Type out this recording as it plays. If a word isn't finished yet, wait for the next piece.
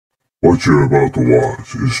What you're about to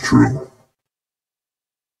watch is true.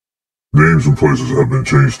 Names and places have been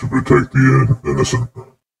changed to protect the innocent.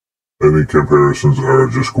 Any comparisons are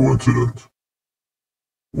just coincidence.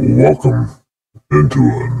 Welcome into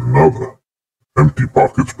another Empty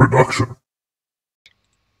Pockets production.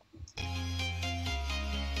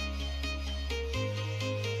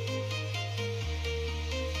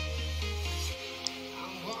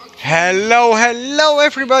 Hello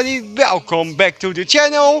everybody, welcome back to the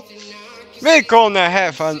channel. We're gonna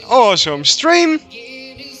have an awesome stream.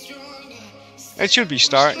 It should be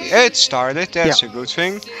it started, that's a good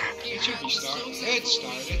thing. It should be it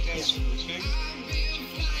started, that's a good thing.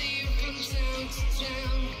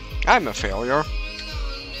 I'm a failure.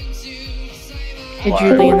 Hey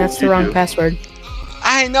Julian, that's the wrong password.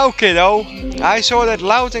 I know, kiddo. I saw that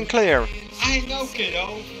loud and clear. I know,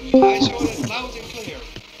 kiddo. I saw that loud and clear.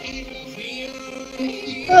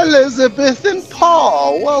 Elizabeth and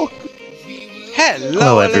Paul, welcome.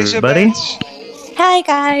 Hello everybody. Hi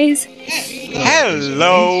guys.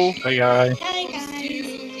 Hello. Hi guys. Hi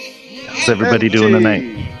guys. How's everybody doing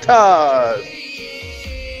tonight? Todd.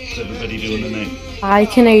 How's everybody doing tonight? Hi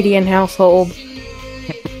Canadian household.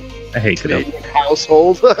 I hate it.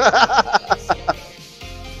 Household. I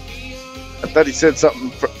thought he said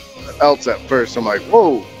something else at first. I'm like,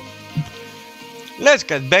 whoa. Let's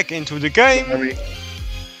get back into the game.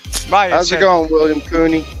 How's it going, William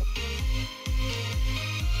Cooney?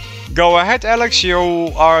 Go ahead, Alex. You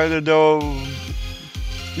are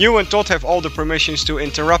you and Todd have all the permissions to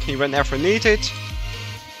interrupt me whenever needed.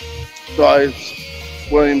 So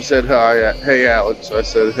William said hi, hey Alex. So I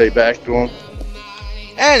said hey back to him.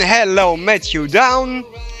 And hello, Matthew Down.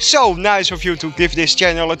 So nice of you to give this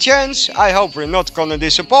channel a chance. I hope we're not gonna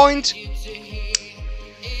disappoint.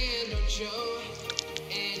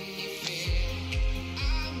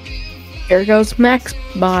 Here goes Max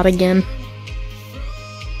Bot again.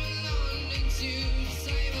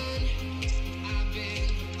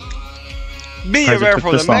 Be aware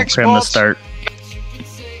for the Max Bot. Start.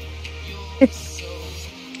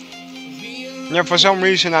 Yeah, for some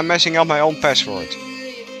reason I'm messing up my own password.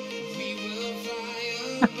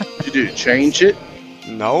 Did you change it?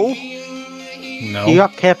 No. No. You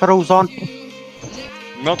got capitals on?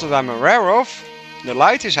 Not that I'm aware of. The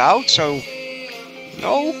light is out, so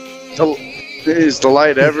no. Is the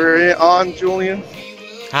light ever on, Julian?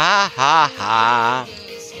 Ha ha ha.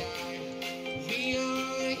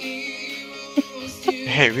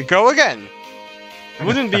 Here we go again.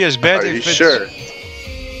 Wouldn't be as bad if it's... Sure?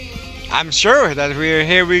 I'm sure that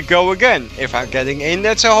here we go again. If I'm getting in,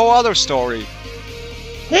 that's a whole other story.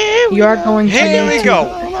 You are going to Here we need go.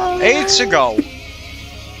 to- 8 ago.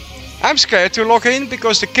 I'm scared to log in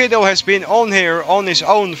because the kiddo has been on here on his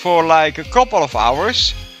own for like a couple of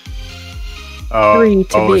hours. Oh, 3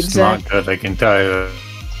 to be it's exact. not good, I can tell you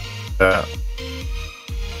that.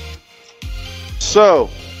 So,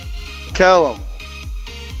 Callum,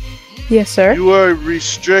 Yes, sir. you are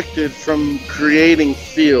restricted from creating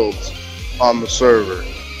fields on the server.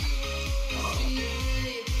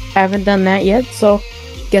 Haven't done that yet, so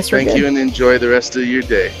guess we're Thank good. you and enjoy the rest of your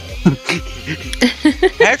day.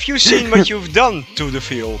 Have you seen what you've done to the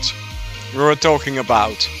field we were talking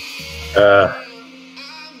about? It's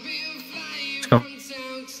gonna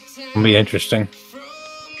be interesting.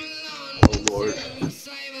 Oh Lord.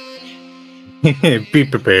 Be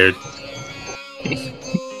prepared.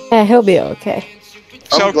 Yeah, he'll be okay.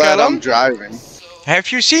 So, I'm glad Callum, I'm driving.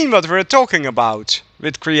 have you seen what we're talking about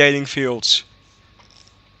with creating fields?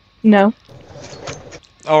 No.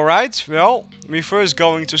 Alright, well, we're first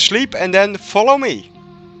going to sleep and then follow me.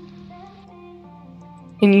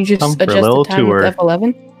 Can you just Come for a adjust little the time tour. with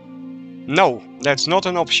F11? No, that's not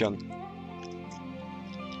an option.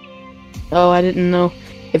 Oh, I didn't know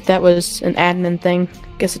if that was an admin thing.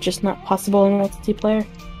 Guess it's just not possible in multiplayer.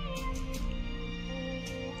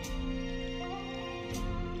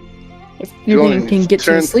 If Julian can get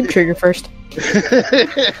to the sleep trigger first.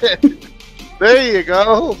 There you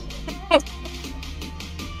go.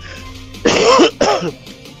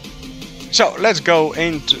 So let's go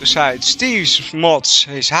inside Steve's mods,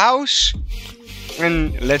 his house,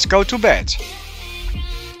 and let's go to bed.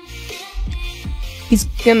 He's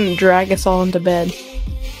gonna drag us all into bed.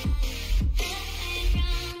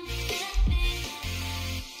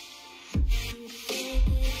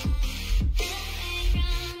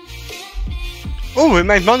 Oh, we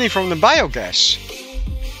made money from the biogas.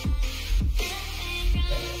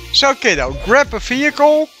 So kiddo, grab a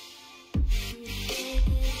vehicle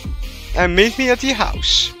and meet me at the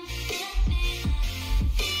house.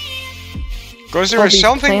 Because there All is these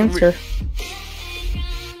something... plants are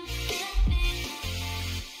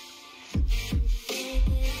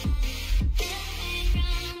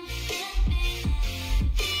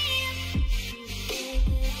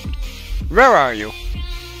Where are you?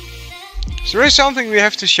 So there is something we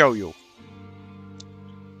have to show you.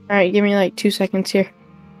 Alright, give me like 2 seconds here.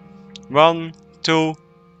 1, 2.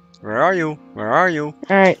 Where are you? Where are you?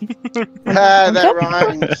 Alright. That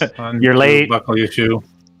rhymes. You're late. Buckle your shoe.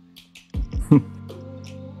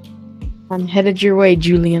 I'm headed your way,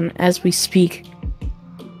 Julian, as we speak.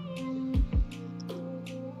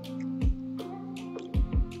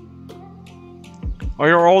 Oh,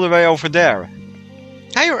 you're all the way over there.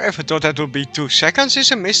 How you ever thought that would be 2 seconds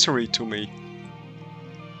is a mystery to me.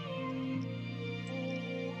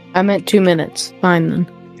 I meant 2 minutes. Fine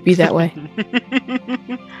then. Be that way.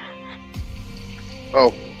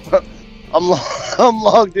 Oh, I'm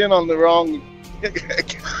logged in on the wrong.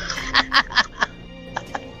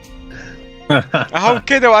 Oh,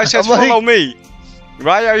 kiddo, I said I'm like- follow me.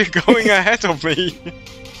 Why are you going ahead of me?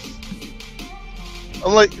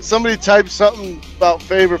 I'm like, somebody typed something about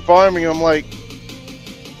Faber farming. I'm like,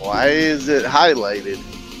 why is it highlighted?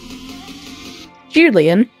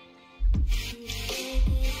 Julian.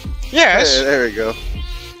 Yes. Hey, there we go.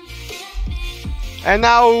 And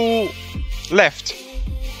now left.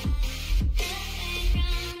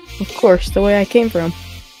 Of course, the way I came from.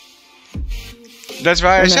 That's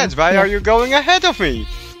why I No, said, why yeah. are you going ahead of me?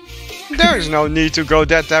 There is no need to go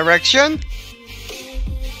that direction.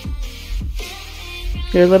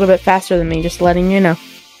 You're a little bit faster than me, just letting you know.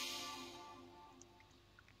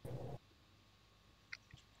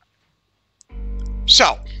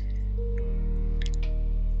 So.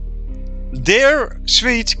 Dear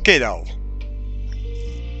sweet kiddo.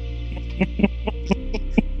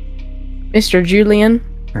 Mr. Julian,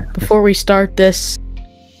 before we start this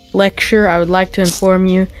lecture, I would like to inform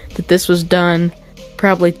you that this was done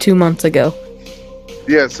probably 2 months ago.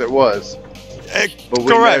 Yes, it was. But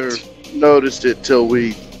we Correct. never noticed it till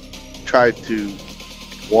we tried to,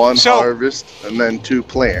 1, So- harvest, and then 2,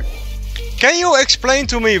 plant. Can you explain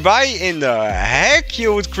to me why in the heck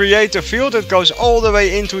you would create a field that goes all the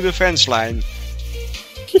way into the fence line?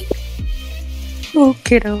 Oh,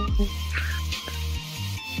 kiddo.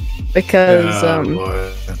 Because,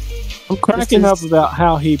 boy. I'm cracking up about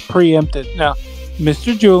how he preempted. Now,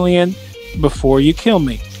 Mr. Julian, before you kill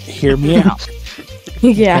me, hear me out.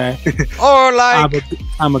 yeah. Okay? Or like,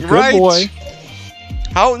 I'm a good right. boy.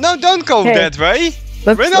 how? No, don't go Hey. that way.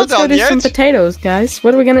 Let's We're not go done do some yet. potatoes, guys.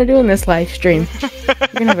 What are we gonna do in this live stream? We're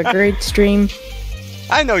gonna have a great stream.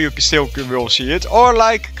 I know you still will see it. Or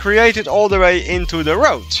like, create it all the way into the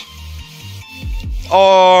road.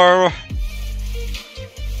 Or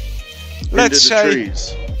let's Into the say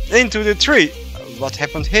trees. into the tree. What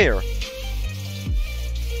happened here?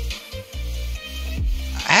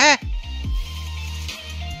 Huh?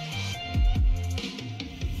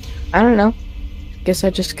 I don't know. Guess I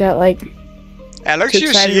just got like Alex, too you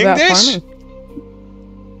excited seeing about this? farming.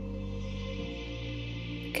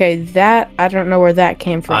 Okay, that I don't know where that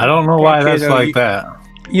came from. I don't know why that's kiddo, like you- that.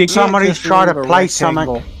 You can't Somebody's just trying to leave a play something.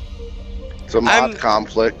 rectangle. It's a mod I'm-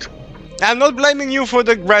 conflict. I'm not blaming you for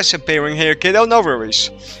the grass appearing here, kiddo. No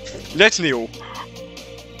worries. That's new.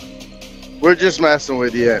 We're just messing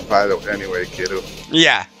with you, by the way, anyway, kiddo.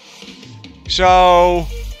 Yeah. So.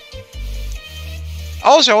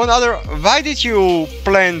 Also, another. Why did you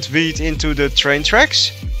plant wheat into the train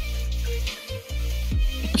tracks?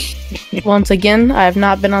 Once again, I have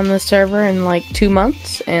not been on the server in like 2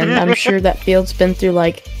 months, and I'm sure that field's been through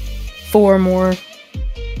like 4 more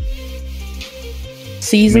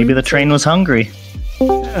seasons. Maybe the train was hungry.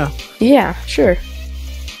 Yeah. Yeah, sure.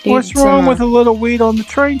 What's Need some, wrong with a little weed on the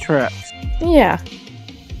train tracks? Yeah,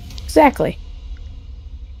 exactly.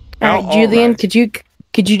 Oh, All right, Julian, alright.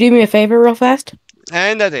 could you do me a favor real fast?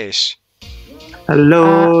 And that is.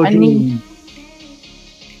 Hello. I need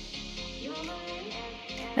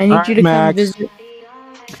you Alright, to come Max. visit.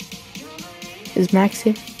 Is Max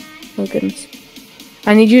here? Oh goodness.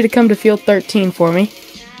 I need you to come to field 13 for me.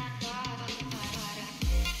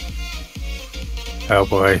 Oh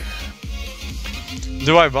boy.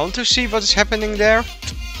 Do I want to see what is happening there?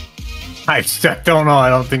 I don't know. I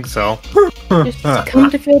don't think so. Just come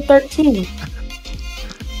to field 13.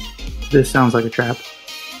 This sounds like a trap.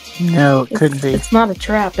 No, it couldn't be. It's not a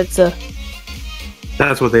trap, it's a...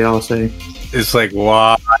 That's what they all say. It's like,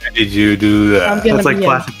 why did you do I'm that? gonna That's like be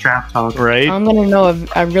classic trap talk. Right? I'm gonna know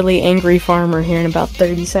a really angry farmer here in about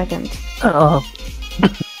 30 seconds. Uh-oh.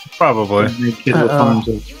 Probably. Make kids with farms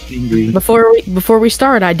are angry. Before we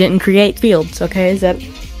start, I didn't create fields, okay? Is that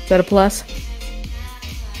a plus?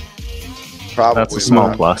 Probably That's a small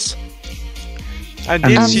not. plus. I And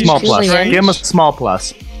did see small some plus. strange- Give him a small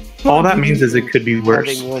plus. All that means is it could be worse.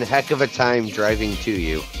 Having one heck of a time driving to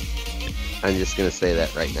you. I'm just gonna say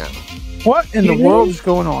that right now. What in the world is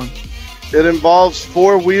going on? It involves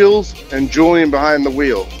 4 wheels and Julian behind the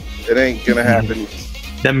wheel. It ain't gonna happen.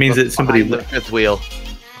 That means that somebody Behind the 5th wheel.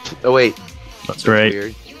 Oh wait, That's right.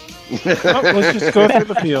 weird. Oh, let's just go through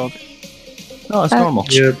the field. No, it's normal.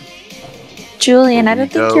 Yep. Julian, I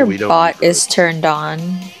don't think No, your we don't bot need is turned on.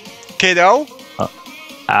 Kiddo?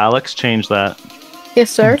 Alex, change that. Yes,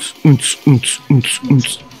 sir.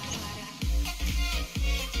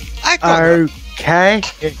 I got Okay.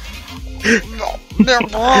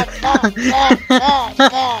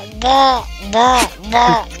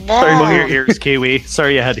 Pull your ears, Kiwi.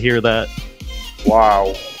 Sorry you had to hear that.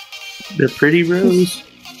 Wow. They're pretty rose.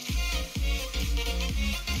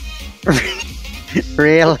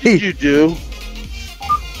 Really? You do.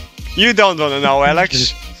 You don't want to know,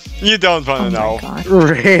 Alex. You don't want Oh to my know. god.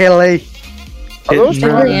 Really? Are those,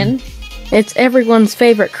 Julian, It's everyone's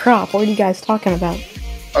favorite crop. What are you guys talking about?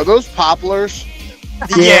 are those poplars?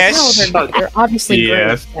 Yes. No, they're not. They're obviously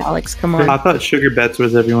Yes. great, Alex. Come on. I thought sugar bets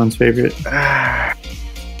was everyone's favorite.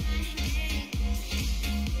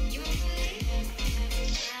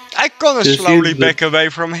 I gonna Just slowly use the- back away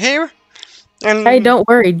from here. And Hey, don't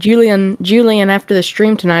worry, Julian. After the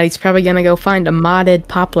stream tonight, he's probably gonna go find a modded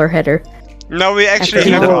poplar header. No, we actually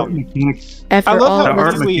After have all- one. I After love all, how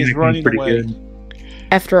art Ridley is mechanic running pretty away. good.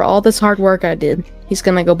 after all this hard work I did, he's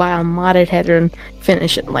gonna go buy a modded header and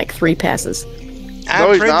finish it in like 3 passes. I'm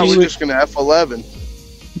No, he's not. pretty- We're just gonna F11.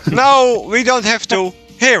 No, we don't have to.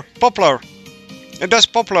 Here, poplar. It does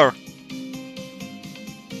poplar.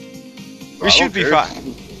 I We should don't be care.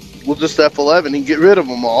 fine. We'll just F11 and get rid of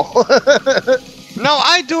them all. No,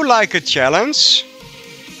 I do like a challenge.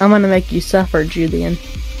 I'm gonna make you suffer, Julian.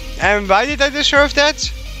 And why did I deserve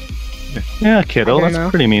that? Yeah, kiddo, I don't that's know.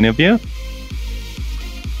 pretty mean of you.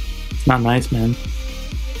 It's not nice, man.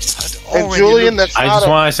 And Julian, that's I not just a,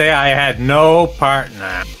 want to say I had no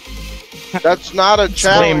partner. that's not a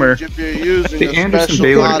Disclaimer. challenge if you're using The a Anderson special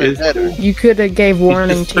Baylor modded is- header. You could have gave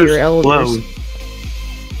warning to your elders.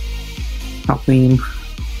 How clean.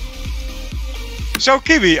 So,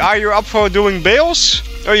 Kiwi, are you up for doing bales?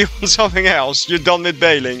 Or you want something else? You're done with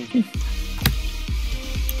baling.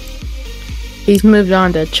 He's moved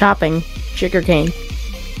on to chopping sugarcane.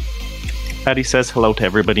 Patty says hello to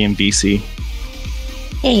everybody in BC.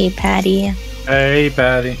 hey Patty. Hey,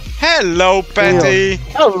 Patty. Hello, Patty.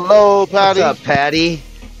 Hello, What's Patty. up, Patty?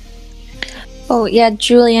 Oh yeah,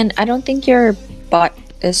 Julian, I don't think your bot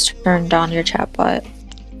is turned on, your chat bot.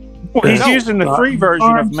 Well, he's No. using the free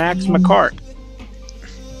version of Max McCart.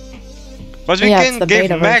 But we Yeah, it's can the give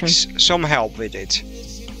beta Max some help with it.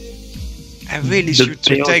 I really The should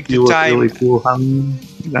bales take do the look time. really cool.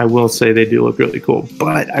 I will say they do look really cool,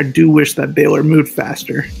 but I do wish that baler moved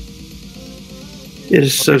faster. It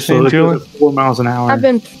is so you saying, slow. Julie? It goes at 4 miles an hour. I've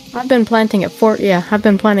been planting at 4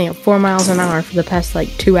 miles an hour for the past like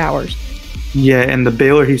 2 hours. Yeah, and the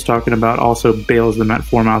baler he's talking about also bales them at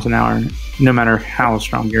 4 miles an hour, no matter how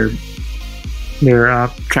strong your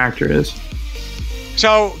tractor is.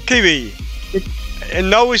 So, Kiwi,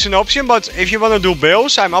 no is an option, but if you want to do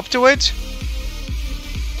bales, I'm up to it.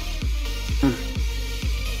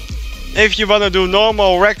 If you want to do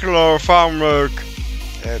normal, regular farm work,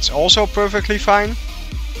 it's also perfectly fine.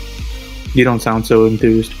 You don't sound so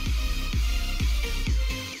enthused.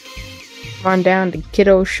 Come on down to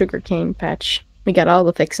Kiddo Sugarcane Patch. We got all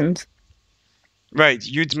the fixins. Wait,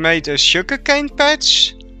 you'd made a sugarcane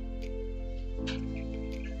patch?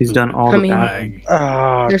 He's done all I the mean- bad.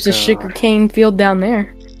 Oh, There's a God. sugarcane field down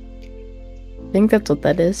there. I think that's what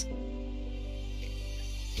that is.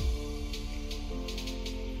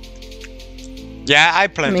 Yeah, I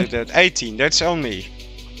planted it. 18, that's on me.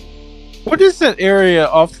 What is that area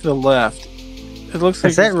off to the left? It looks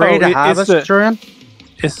like Is that it's, ready to it's harvest, the, Julian?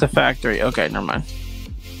 it's the factory. Okay, never mind.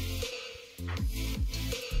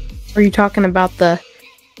 Are you talking about the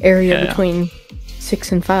area Yeah. between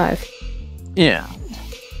 6 and 5? Yeah.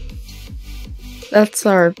 That's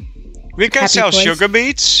our. We can Happy sell place. sugar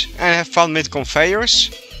beets and have fun with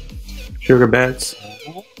conveyors. Sugar bets.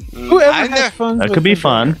 Whoever I, has fun That with could be the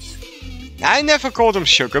fun. bears. I never called them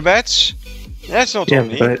sugar bets. That's not Yeah, on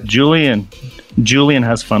me. but Julian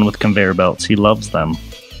has fun with conveyor belts. He loves them.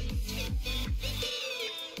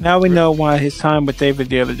 Now we know why his time with David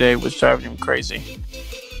the other day was driving him crazy.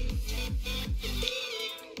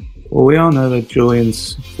 well, we all know that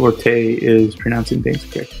Julian's forte is pronouncing things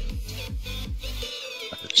correct.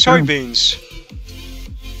 Soybeans.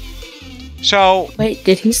 So, Wait,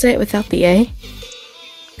 did he say it without the A?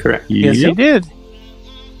 Correct. Yes, he Yep. did.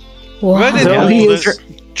 Wow. where did So all he this... is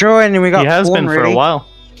Julian, and we got He has corn been for ready. a while.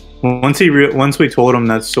 Once we told him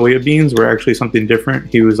that soya beans were actually something different,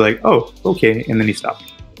 he was like, "Oh, okay," and then he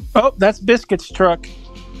stopped. Oh, that's Biscuit's truck.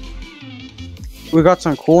 We got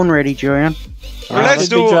some corn ready, Julian. Let's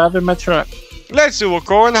do driving my truck. Let's do a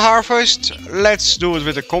corn harvest. Let's do it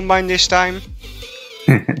with a combine this time.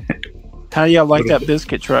 How y'all like that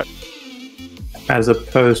biscuit truck? As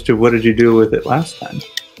opposed to what did you do with it last time?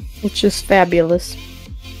 It's just fabulous.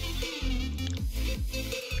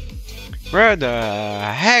 Where the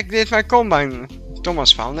heck did my combine?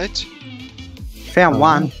 Thomas found it. Found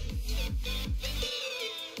one.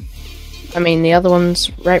 I mean, the other one's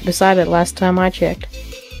right beside it last time I checked.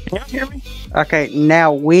 Can you hear me? Okay,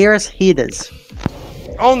 now where's headers?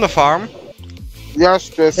 On the farm. Yes,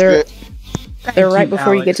 biscuit. They're right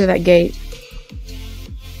before you get to that gate.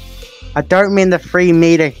 I don't mean the 3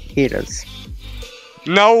 meter headers.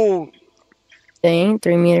 No. They ain't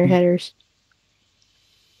 3 meter headers.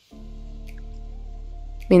 I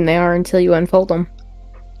mean, they are until you unfold them.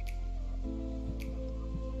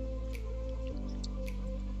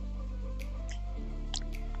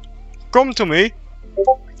 Come to me.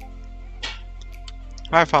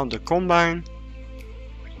 I found the combine.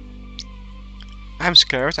 I'm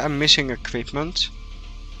scared. I'm missing equipment.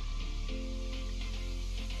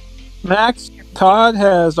 Max, Todd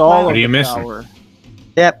has all What of are you the missing? power.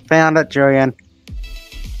 Yep, found it, Julian.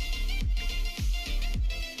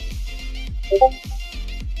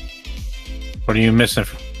 What are you missing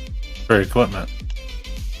for equipment?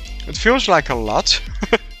 It feels like a lot.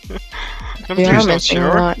 I'm We are just not missing a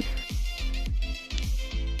sure. lot.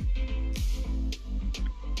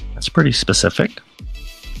 That's pretty specific.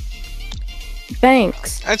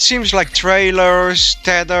 Thanks. It seems like trailers,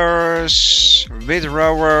 tethers,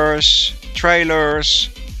 withrowers, trailers,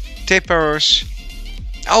 tippers.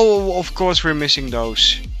 Oh, of course we're missing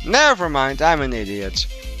those. Never mind, I'm an idiot.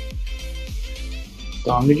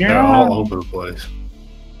 They're all over the place.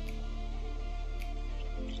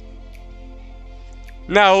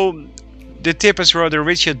 Now, the tippers were the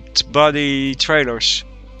rigid body trailers.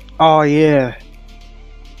 Oh, yeah.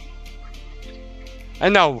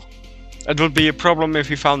 And now, it would be a problem if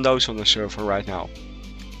we found those on the server right now.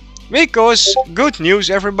 Because, good news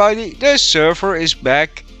everybody, the server is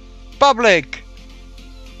back public.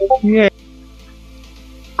 Yeah.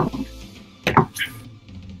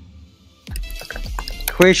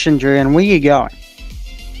 Question, Julian, where you going?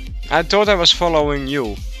 I thought I was following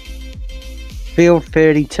you. Field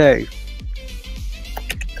 32.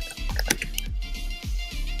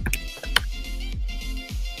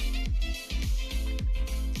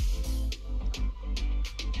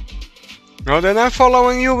 No, then I'm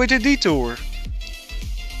following you with a detour.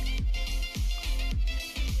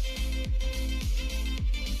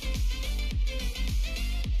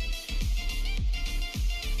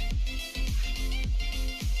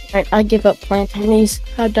 Right, I give up planting these.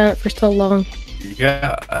 I've done it for so long.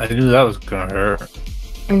 Yeah, I knew that was gonna hurt.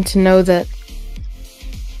 And to know that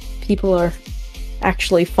people are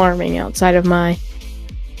actually farming outside of my...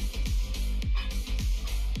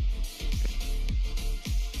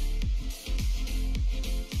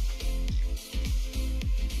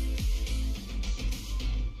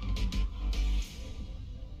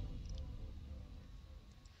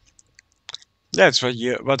 That's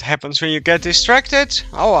what happens when you get distracted.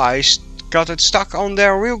 Oh, I got it stuck on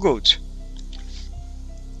there real good.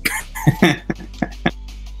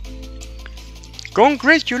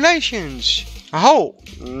 Congratulations! Oh,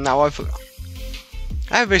 now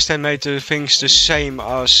I wish they made the things the same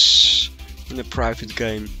as in the private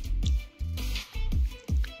game.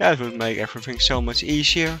 That would make everything so much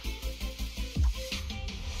easier.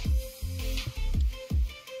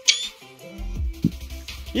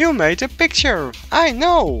 You made a picture! I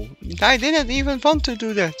know! I didn't even want to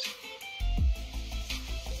do that.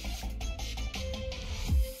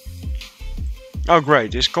 Oh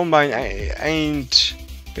great, this combine ain't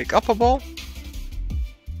pick-upable?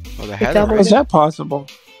 Oh, the header Is that possible?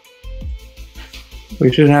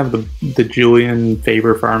 We should have the Julian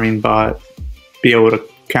Faber farming bot be able to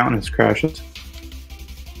count his crashes.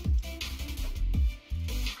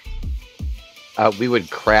 We would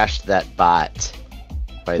crash that bot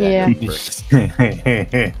by that Yeah.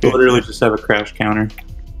 number. Literally just have a crash counter.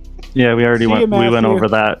 Yeah, we already See you, went Matthew. over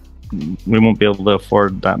that. We won't be able to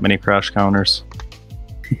afford that many crash counters.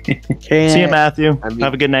 See you, Matthew. I mean,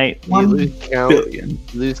 Have a good night. You billion.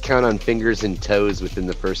 lose count on fingers and toes within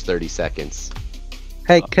the first 30 seconds.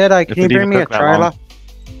 Hey, kiddo, If can you it bring even me a took that trailer? long.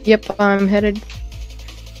 Yep, I'm headed.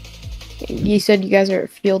 You said you guys are at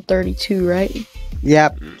field 32, right?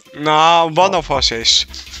 Yep. No, one of us is.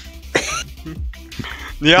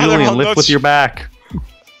 The other Julian, one lift not with your back.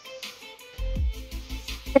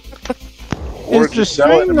 Or Is the just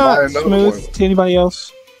sell it stream and buy not another smooth one. to anybody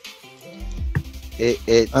else?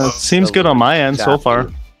 It Seems good on my end so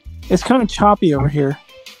far. It's kind of choppy over here.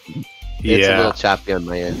 It's a little choppy on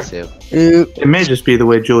my end too. It may just be the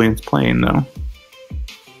way Julian's playing, though.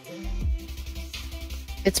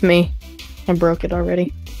 It's me. I broke it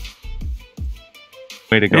already.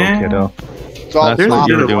 Way to go, kiddo. It's all That's what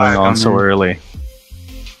you're doing lag on on so there. early.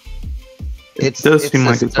 It does seem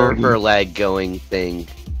like a it's server lag going thing,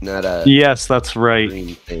 not a Yes, that's right.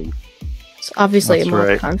 stream thing. It's obviously That's a mod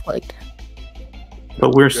right. conflict.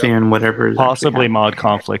 But we're seeing whatever is Possibly mod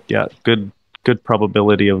conflict, yeah. Good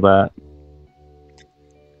probability of that.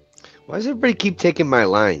 Why does everybody keep taking my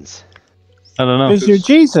lines? I don't know. Because you're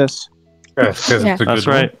Jesus. Yeah. That's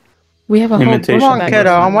right. We have a whole bunch Come of on, back-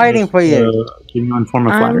 kiddo. I'm waiting for you. genuine form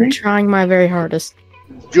of flattery. I'm trying my very hardest.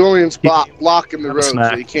 Julian's blocking the road, so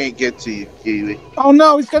snack. he can't get to you, Kiwi. Oh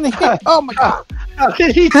no, he's gonna hit. Oh my god. How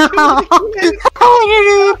did he do it?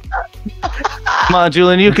 Come on,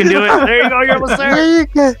 Julian, you can do it. There you go, you're almost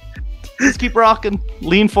there. Just keep rocking.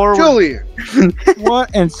 Lean forward. Julian,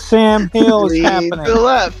 What in Sam Hill is Lean happening? to the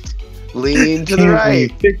left. Lean to the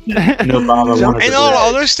right. No, Bob, I wanted In to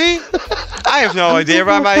all do honesty, I have no idea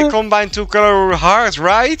why my combine took a hard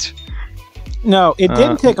right. No, it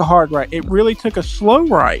didn't take a hard right. It really took a slow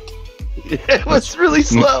right. It was really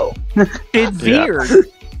slow. It veered.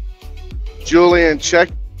 Julian, check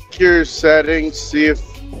your settings. See if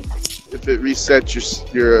it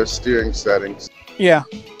resets your steering settings. Yeah.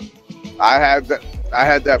 I had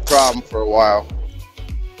that problem for a while.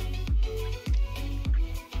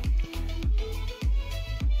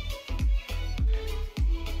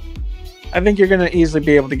 I think you're gonna easily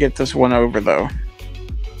be able to get this one over though.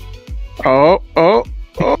 Oh.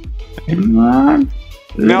 Come on.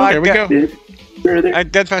 No, There we go. I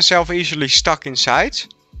get myself easily stuck inside.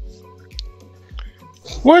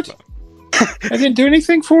 What? I didn't do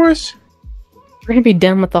anything for us? We're gonna be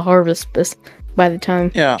done with the harvest by the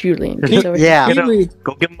time Yeah. Julian gets over. Yeah. Kiwi,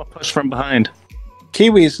 Go give him a push from behind.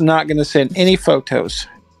 Kiwi's not gonna send any photos.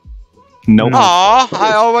 Nope. Aw,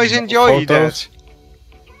 I always enjoy that.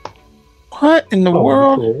 What in the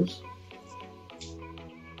world?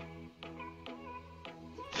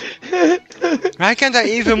 Why can't I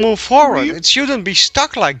even move forward? It shouldn't be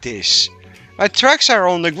stuck like this. My tracks are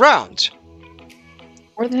on the ground.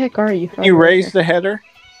 Where the heck are you? You raised the header?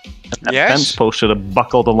 That Yes? fence post should have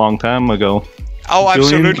buckled a long time ago. Oh,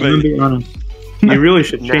 Julian, I'm absolutely. gonna be honest. You really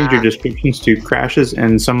should change your descriptions to crashes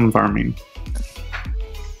and some farming.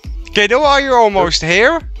 Kiddo, are you almost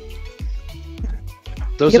here?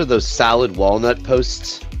 Those are those solid walnut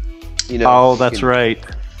posts. You know. Oh, you that's can- right.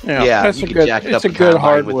 Yeah, that's you a can good. jack it It's up a good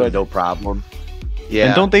combine with them, hardwood. no problem. Yeah.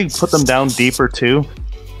 And don't they put them down deeper too?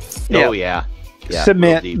 Oh yeah. Yeah.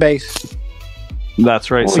 Cement real deep. base. That's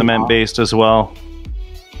right, Oh, cement yeah. based as well.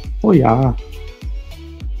 Oh, yeah.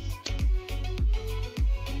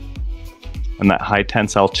 And that high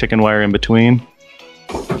tensile chicken wire in between.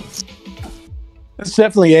 It's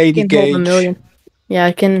definitely It 80 can hold a gauge. million. Yeah,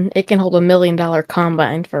 it can hold $1 million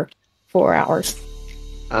combine for 4 hours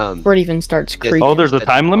before it even starts creaking. Oh, there's a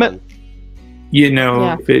time limit? You know,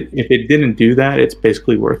 Yeah. if it didn't do that, it's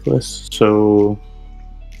basically worthless. So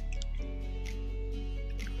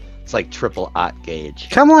It's like triple aught gauge.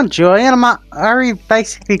 Come on, Julian. I already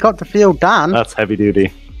basically got the field done. That's heavy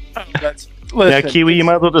duty. That's, Yeah, listen, Kiwi, you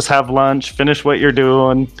might as well just have lunch, finish what you're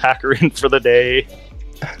doing, pack her in for the day.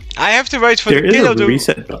 I have to wait for there the is kiddo a to...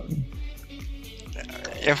 reset button.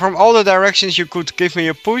 Yeah, from all the directions you could give me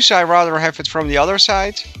a push, I'd rather have it from the other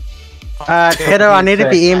side. Kiddo, I need to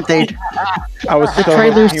be emptied. I was The so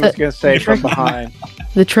trailer's hoping he was set- going to say from behind.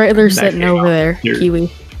 The trailer's sitting over there, Here.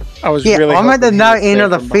 Kiwi. I was Yeah, really I'm at the hoping he no would say end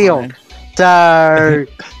of the from field. behind. So,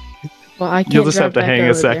 Well, I can't You'll just have drive to back hang over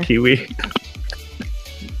us that there. Kiwi.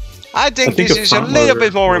 I think think this a is a front little loader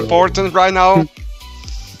bit more for- important right now.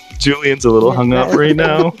 Julian's a little hung up right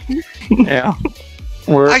now. Yeah.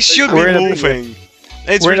 We're, I should we're be in a- moving.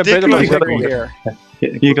 It's We're in a bit of a ridiculous. pickle here.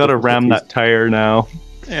 You gotta ram that tire now.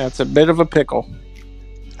 Yeah, it's a bit of a pickle.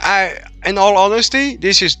 In all honesty,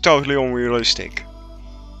 this is totally unrealistic.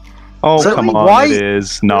 Oh, So come on, why- it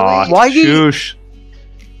is not. why you- Shush.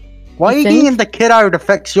 why are you think? getting the kiddo to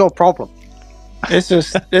fix your problem? This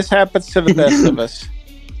happens to the best of us.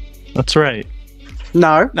 That's right.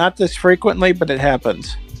 No. Not this frequently, but it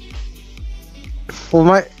happens.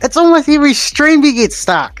 Well, it's almost every stream you get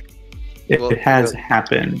stuck. It has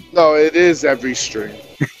happened. No, it is every stream.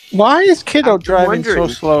 Why is Kiddo driving so wondering.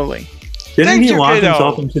 slowly? Didn't Thank he you, lock kiddo.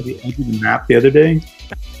 himself into the edge of the map the other day?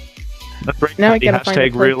 That's right. Now we the gotta find a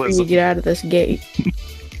hashtag place where you realism. get out of this gate.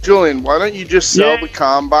 Julian, why don't you just sell Yeah. the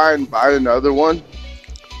combine and buy another one?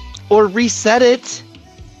 Or reset it.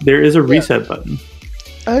 There is a reset button.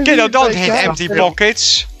 Kiddo, don't hit empty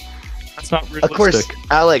pockets. That's not realistic. Of course,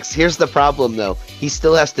 Alex, here's the problem, though. He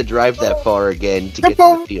still has to drive that far again to get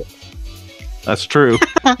to the field. That's true.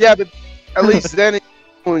 Yeah, but at least then he's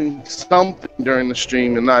doing something during the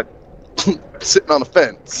stream and not sitting on a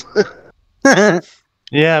fence.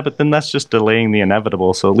 Yeah, but then that's just delaying the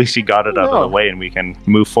inevitable, so at least you got it out of the way and we can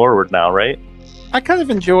move forward now, right? I kind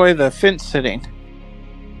of enjoy the fence sitting.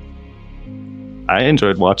 I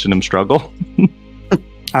enjoyed watching him struggle.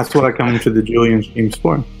 That's what I come to the Julian streams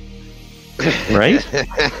for. Right?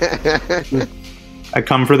 I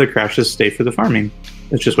come for the crashes, stay for the farming.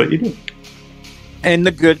 It's just what you do. And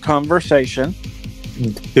the good conversation.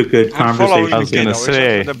 The good I'm following conversation. I was the gonna kiddo. Is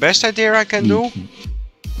say. that the best idea I can do?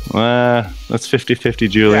 That's 50-50,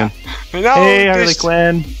 Julian. No, Hey, Harley this-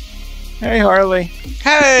 Quinn. Hey, Harley.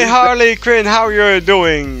 Hey, Harley Quinn, how you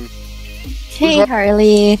doing? Hey,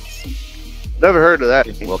 Harley. Never heard of that.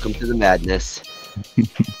 Welcome to the madness.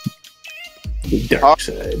 The dark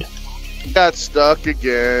side. Got stuck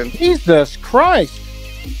again. Jesus Christ.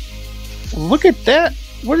 Look at that.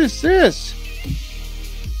 What is this?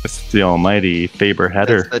 It's the almighty Faber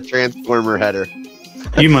header. That's the transformer header.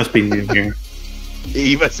 You must be new here.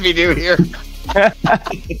 You must be new here.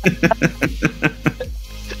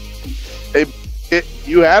 Hey,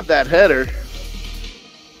 you have that header.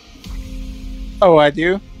 Oh, I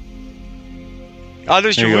do?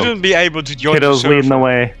 Others, There you you go. wouldn't be able to join the Kiddo's leading the server.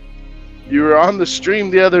 way. You were on the stream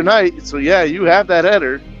the other night, so yeah, you have that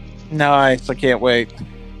header. Nice. I can't wait.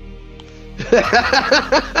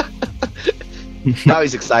 Now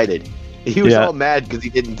he's excited. He was Yeah. all mad because he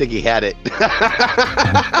didn't think he had it.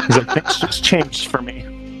 He's like, things just changed for me.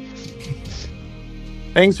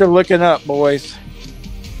 Things are looking up, boys.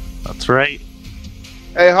 That's right.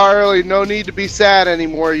 Hey, Harley, no need to be sad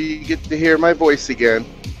anymore. You get to hear my voice again.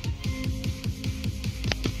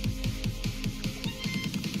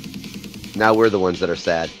 Now we're the ones that are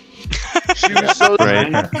sad. She was so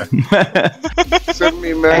Right. sent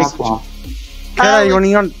me a message. Kiddo, you want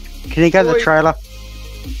to can you get the trailer?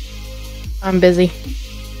 I'm busy.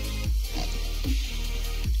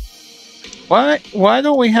 Why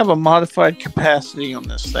don't we have a modified capacity on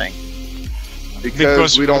this thing?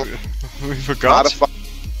 Because we don't we forgot. modify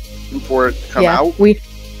for it to come yeah, out.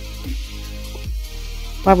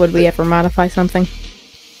 Why would we ever modify something?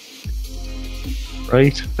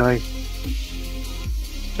 Right.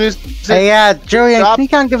 Hey, Julian, can you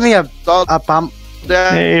come give me a bump?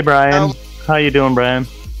 Hey, Brian. How you doing, Brian?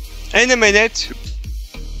 In a minute.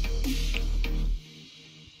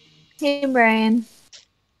 Hey, Brian.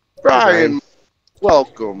 Brian,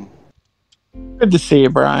 welcome. Good to see you,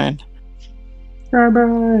 Brian.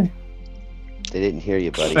 Bye-bye. They didn't hear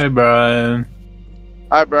you, buddy. Hey, Brian.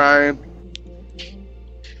 Hi, Brian.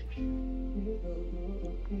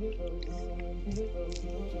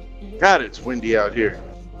 God, it's windy out here.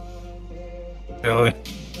 Really?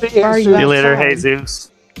 Are See you you later, outside? Jesus.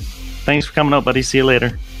 Thanks for coming out, buddy. See you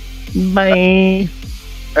later. Bye.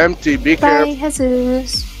 Empty, be Bye, careful.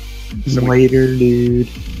 Jesus. Later, dude.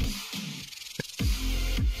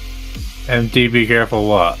 MT, be careful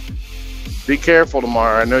what? Be careful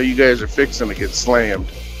tomorrow. I know you guys are fixing to get slammed.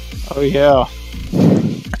 Oh, yeah.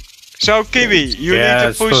 So, Kiwi, you Yeah, need to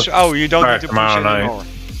it's push. supposed Oh, you don't to need to push start tomorrow anymore.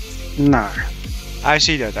 No. I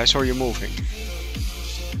see that. I saw you moving.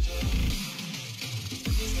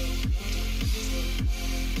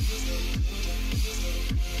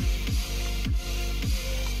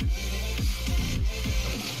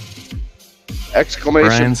 Exclamation.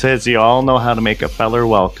 Brian says you all know how to make a feller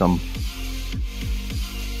welcome.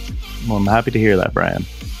 Well, I'm happy to hear that, Brian.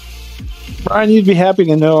 Brian, you'd be happy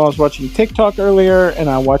to know I was watching TikTok earlier, and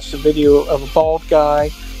I watched a video of a bald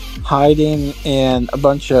guy hiding in a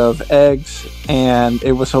bunch of eggs, and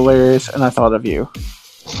it was hilarious, and I thought of you.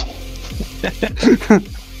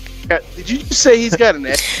 Did you just say he's got an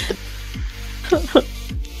egg?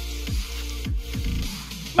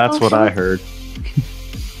 That's what I heard.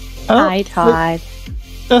 Hi, Todd.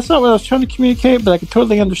 That's not what I was trying to communicate, but I can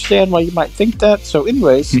totally understand why you might think that. So,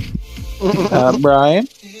 anyways, Brian,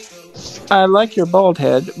 I like your bald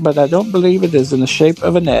head, but I don't believe it is in the shape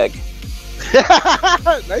of an egg.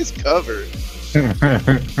 Nice cover.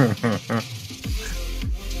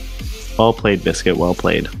 Well played, Biscuit. Well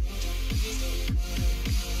played.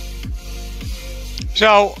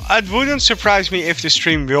 So, it wouldn't surprise me if the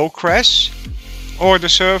stream will crash. Or the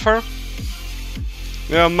server.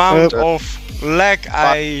 The amount of lag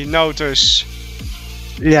I notice.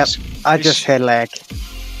 Yep, I just hit lag.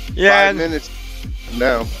 Yeah, 5 minutes.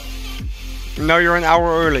 No. no, you're an hour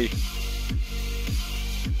early.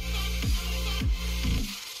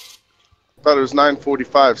 Thought it was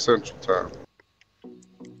 9:45 Central Time.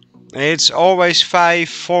 It's always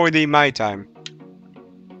 5:40 my time.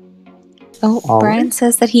 Oh, All Brian right.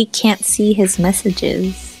 says that he can't see his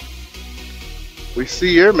messages. We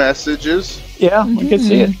see your messages. Yeah, we can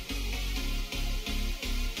see it.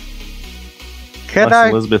 Could Unless I?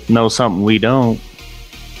 Elizabeth knows something we don't.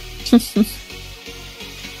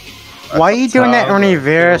 Why are you doing that on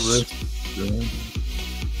reverse?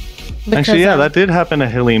 Actually, yeah, I'm- that did happen to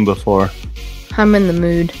Helene before. I'm in the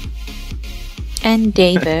mood. And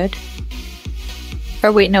David.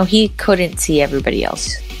 Or wait, no, he couldn't see everybody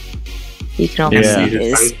else. He can only Yeah. see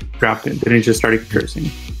his. Dropped it. Then he just started cursing.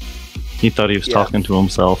 He thought he was Yeah. talking to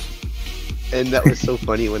himself. And that was so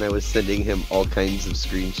funny when I was sending him all kinds of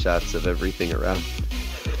screenshots of everything around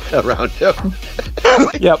him.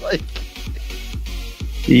 Yep. Like,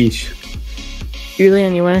 Yeesh.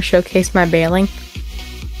 Julian, you want to showcase my bailing?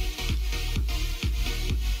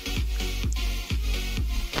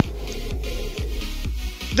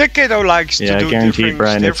 The kiddo likes Yeah, to I do guarantee things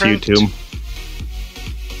Brian, it's you different.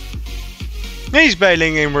 too. He's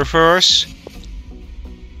bailing in reverse.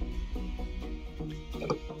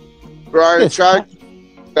 Brian, Yes. try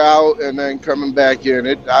out and then coming back in.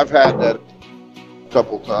 I've had that a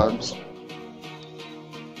couple times.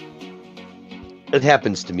 it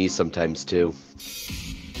happens to me sometimes too.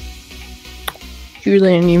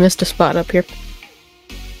 Julian, you missed a spot up here.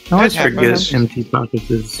 I always That forget happens. MT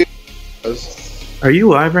Pockets is. Are you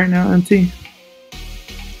live right now, MT?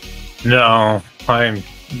 No,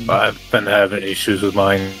 I've been having issues with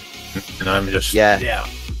mine, and I'm just Yeah.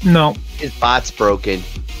 No, His bot's broken.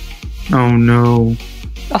 Oh no.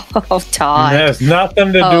 Oh, it Todd. has nothing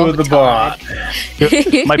to do Oh, with the Todd.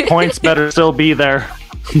 bot. My points better still be there.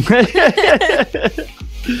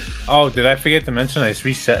 Oh, did I forget to mention I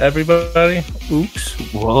reset everybody? Oops.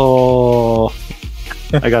 Whoa.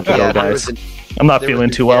 I got to Yeah, go, there was guys. an- I'm not there feeling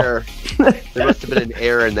was too an well. error. There must have been an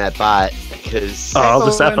error in that bot because I'll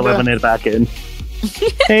just have to eliminate it back in.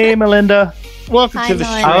 Hey, Melinda. Welcome Hi, to the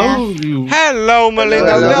Melinda. show. Hello,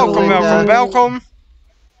 Melinda. Hello, welcome, Melinda. welcome.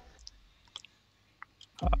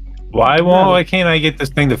 Why can't I get this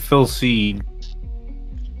thing to fill seed?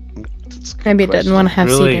 Maybe it doesn't want to have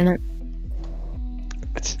Really? seed in it.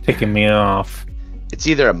 It's, Ticking me off. it's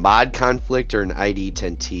either a mod conflict or an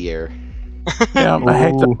ID10T error. Yeah, I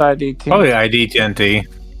hate the Ooh. ID team. Oh yeah, ID 10T.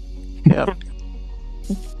 Yeah.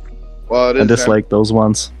 Well, it I is. dislike those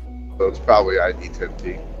ones. So it's probably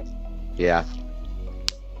ID10T. Yeah.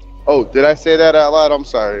 Oh, did I say that out loud? I'm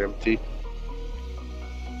sorry, MT.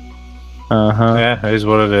 Uh-huh. Yeah, it is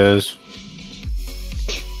what it is.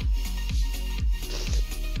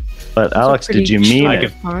 But Alex, did you mean I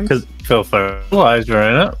it? could- Because fill fertilizer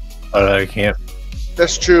in it, but I can't.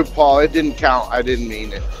 That's true, Paul. It didn't count. I didn't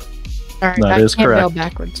mean it. Alright, That I is can't correct. go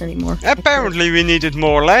backwards anymore. Apparently, we needed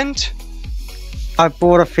more land. I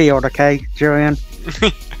bought a field, okay, Julian?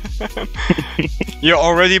 You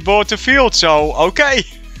already bought the field, so okay.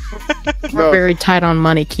 We're No, very tight on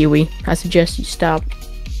money, Kiwi. I suggest you stop.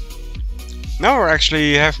 Now we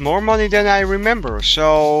actually have more money than I remember,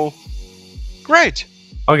 so great.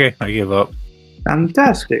 Okay, I give up.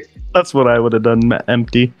 Fantastic. That's what I would have done,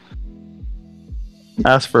 empty.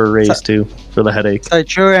 Ask for a raise, too, for the headache. So,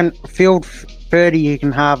 Julian, field 30 you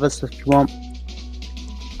can harvest if you want.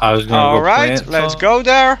 I was gonna All go right, plant let's go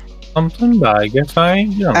there. something, but I guess I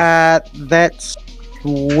don't. That's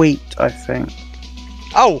wheat, I think.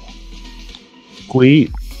 Oh,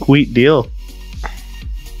 Sweet deal.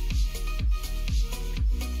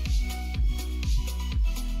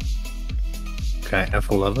 Can I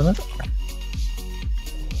F11 it?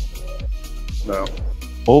 no.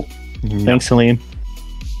 Oh, thanks, Helene.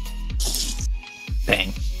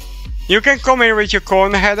 Dang. you can come in with your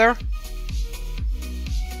corn header.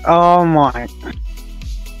 Oh my.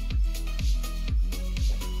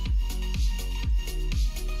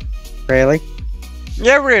 Really?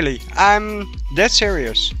 Yeah, really. I'm dead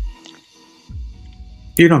serious.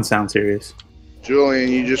 You don't sound serious. Julian,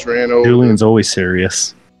 you just ran over. Julian's always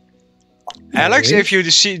serious. Alex, if you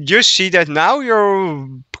just see that now, you're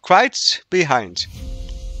quite behind.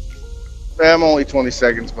 I'm only 20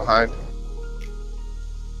 seconds behind.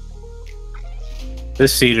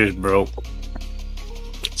 This seeder's broke.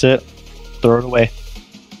 That's it. Throw it away.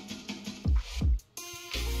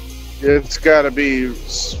 It's got to be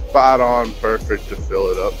spot on perfect to fill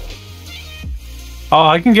it up. Oh,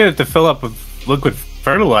 I can get it to fill up with liquid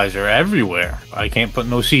fertilizer everywhere. I can't put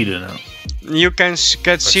no seed in it. You can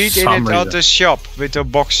get seed in some it at reason. the shop with the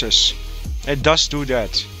boxes. It does do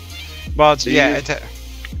that. But yeah,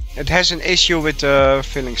 it has an issue with the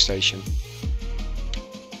filling station.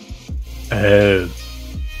 Oh.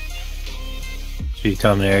 So you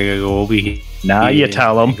tell me I gotta go over here Now you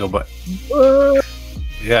tell them.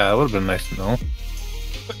 Yeah, that would have been nice to know.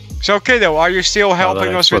 So, Kiddo, are you still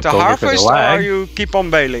helping us with the harvest, or are you keep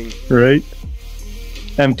on bailing? Right.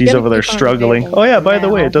 Empty's over there struggling. Oh yeah, by the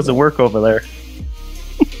way, it doesn't work over there.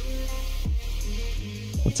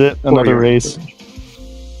 That's it. Another race.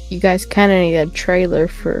 You guys kind of need a trailer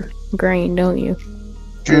for grain, don't you?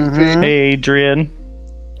 Hey, Adrian.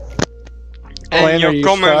 And your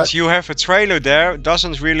comment, you have a trailer there,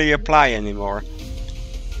 doesn't really apply anymore.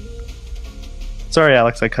 Sorry,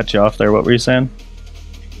 Alex, I cut you off there. What were you saying?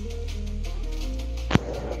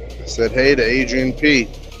 I said hey to Adrian P.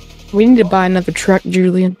 We need to buy another truck,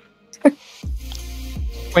 Julian.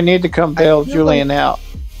 We need to come bail Julian out.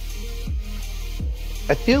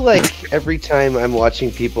 I feel like every time I'm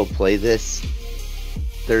watching people play this,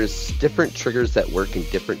 there's different triggers that work and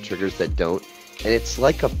different triggers that don't, and it's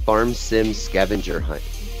like a farm sim scavenger hunt.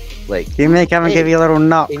 Like, Jimmy, come and give you a little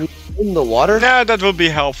knock. In the water? Nah, that will be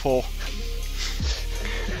helpful.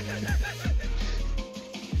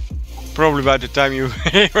 Probably by the time you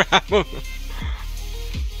hear out. Come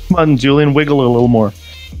on, Julian, wiggle a little more.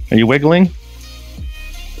 Are you wiggling?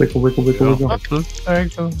 Wiggle, wiggle, wiggle, wiggle.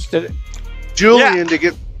 Julian to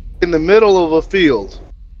get in the middle of a field.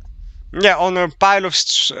 Yeah, on a pile of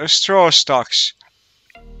straw stalks.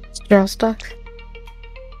 Straw stock?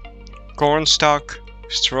 Corn stalk,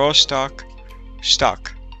 straw stalk,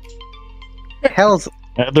 stock. Hell's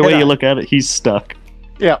The way you look at it, he's stuck.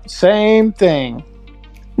 Yeah, same thing.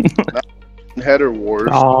 Header wars.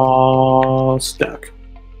 Oh, stuck.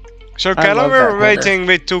 So, I Callum, love we're that waiting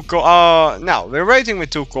with two. Now we're waiting with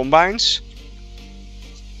two combines.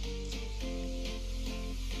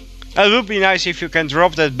 It would be nice if you can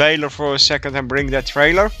drop that baler for a second and bring that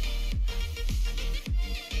trailer.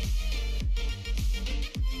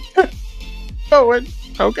 Oh,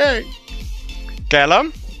 okay.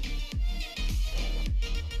 Callum,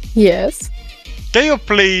 Yes. can you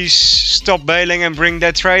please stop bailing and bring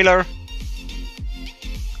that trailer?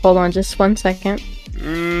 Hold on just 1 second.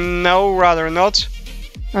 No, rather not.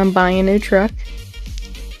 I'm buying a new truck.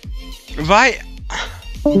 Why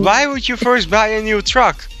would you first buy a new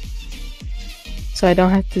truck? So I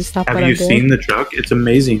don't have to stop Have what you I'm doing. seen the truck? It's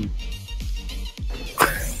amazing.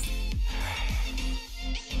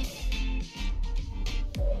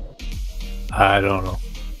 I don't know.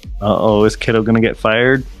 Uh-oh, is Kiddo gonna get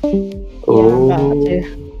fired? Oh.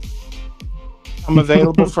 I'm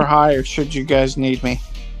available for hire should you guys need me.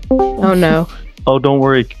 Oh no. Oh, don't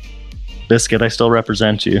worry, Biscuit, I still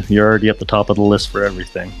represent you. You're already at the top of the list for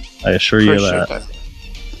everything. I assure you Appreciate that.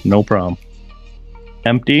 No problem.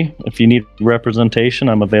 Empty, if you need representation,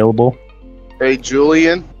 I'm available. Hey,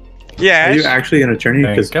 Julian. Yes. Are you actually an attorney?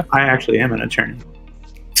 Thank Because you. I actually am an attorney.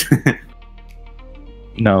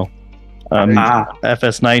 No.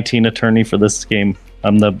 FS19 attorney for this game.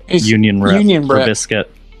 I'm the He's union rep union for rep. Biscuit.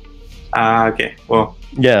 Okay. Well,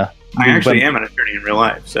 Yeah. I actually but- am an attorney in real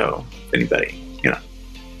life, so if anybody, you know.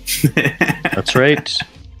 That's right.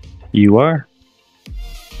 You are.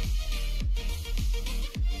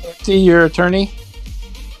 See your attorney?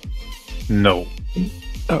 No.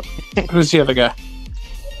 Oh, who's the other guy?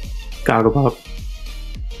 Gogglebop.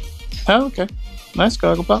 Oh, okay. Nice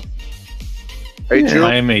Gogglebop. Hey, Julian.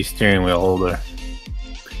 I am a steering wheel holder.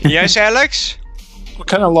 Yes, Alex? What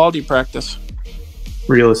kind of law do you practice?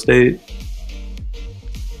 Real estate.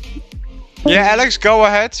 Yeah, Alex, go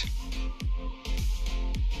ahead.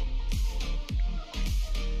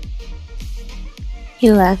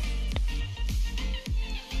 He left.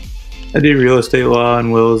 I do real estate law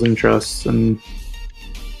and wills and trusts and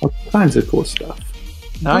all kinds of cool stuff.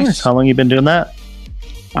 Nice. How long you been doing that?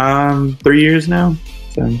 3 years now.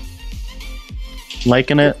 So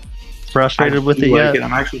Liking it? Frustrated with it do yet? like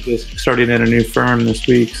I'm actually just starting at a new firm this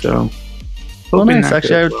week, so. Oh, hoping nice. that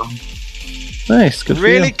Actually, goes well. Nice. Good for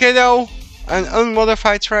Really, you. kiddo? An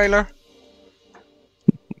unmodified trailer?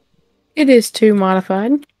 It is too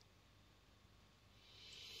modified.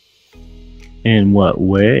 In what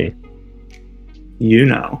way? You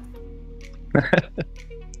know.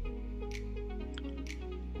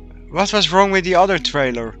 What was wrong with the other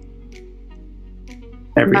trailer?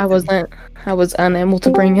 Everything. I was unable to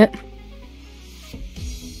bring it.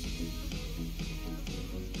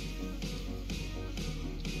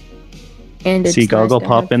 And it's See, Goggle nice to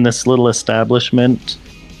pop have- in this little establishment.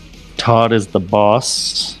 Todd is the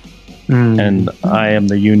boss, Mm. and I am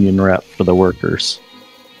the union rep for the workers.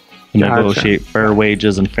 Gotcha. Negotiate fair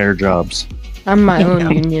wages and fair jobs. I'm my own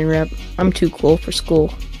union rep. I'm too cool for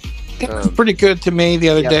school. It was pretty good to me the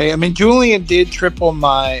other day. I mean, Julian did triple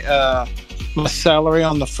my my salary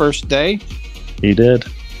on the first day. He did.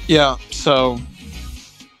 Yeah, so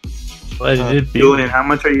Julian, how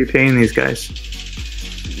much are you paying these guys?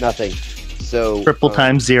 Nothing. So Triple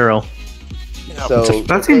times 0. So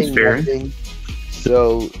that seems fair. Nothing.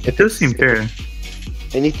 So it does seem fair.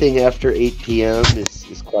 Anything after 8 p.m.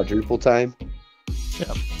 is quadruple time.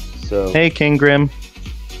 Yep. So hey, King Grim.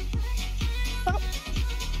 I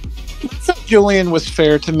thought Julian was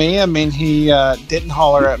fair to me. I mean, he didn't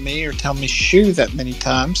holler at me or tell me shoo that many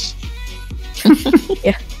times.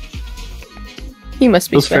 Yeah. He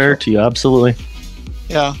must be It was fair to you, absolutely.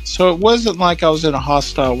 Yeah, so it wasn't like I was in a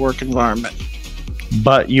hostile work environment.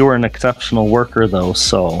 But you were an exceptional worker, though,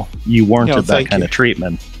 so you warranted that kind of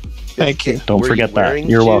treatment. Thank you. Don't forget that.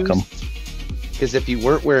 You're welcome. Because if you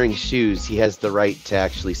weren't wearing shoes, he has the right to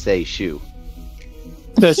actually say shoe.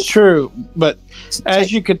 That's true, but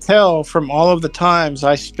as you could tell from all of the times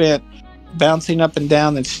I spent bouncing up and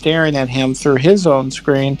down and staring at him through his own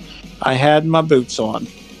screen, I had my boots on.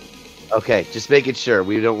 Okay, just making sure.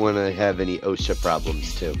 We don't want to have any OSHA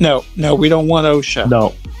problems, too. No, we don't want OSHA.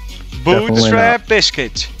 No. Bootstrap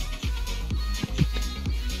biscuit.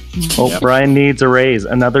 Oh, yep. Brian needs a raise.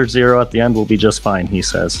 Another 0 at the end will be just fine, he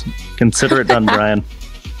says. Consider it done, Brian.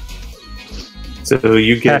 So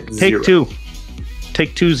you get take 2.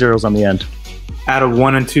 Take 2 zeros on the end. Out of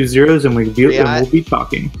 1 and 2 zeros, and we'll be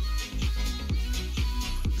talking.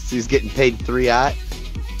 So he's getting paid 3-aught?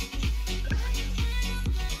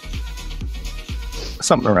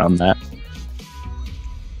 Something around that.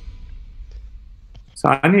 So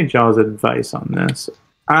I need y'all's advice on this.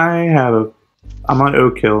 I'm on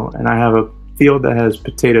Oak Hill, and I have a field that has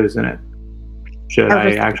potatoes in it. Should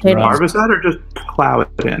I actually harvest that, or just plow it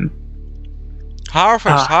in?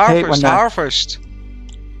 Harvest. I hate when that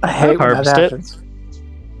happens.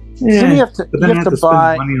 Yeah, so you have to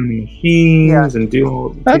buy spend money on the machines and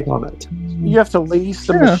take all that time. You have to lease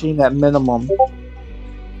the machine at minimum.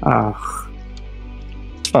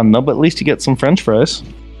 Fun though, but at least you get some French fries.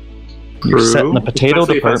 You're set in the potato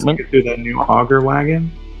department. If I through that new auger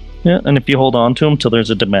wagon. Yeah, and if you hold on to them till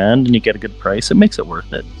there's a demand and you get a good price, it makes it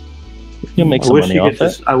worth it. You'll make some money off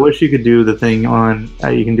it. I wish you could do the thing on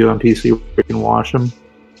you can do on PC where you can wash them.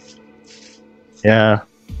 Yeah.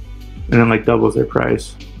 And then doubles their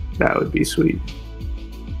price. That would be sweet.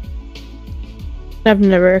 I've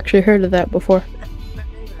never actually heard of that before.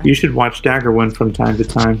 You should watch Daggerwin from time to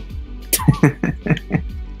time.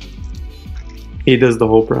 He does the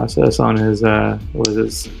whole process on his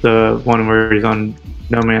the one where he's on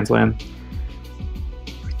No Man's Land.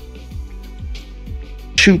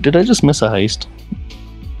 Shoot, did I just miss a heist?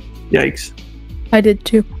 Yikes. I did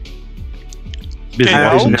too. Busy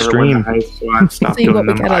watching the stream. Heist, so I stopped doing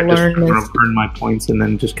them. I just want to burn my points and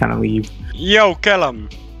then just kind of leave. Yo, Callum.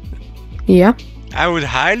 Yeah? I would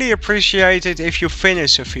highly appreciate it if you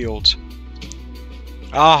finish a field.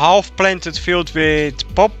 A half-planted field with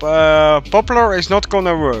poplar is not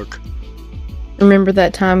gonna work. Remember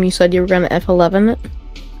that time you said you were gonna F11 it?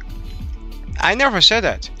 I never said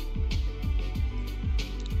that.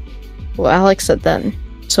 Well, Alex said that,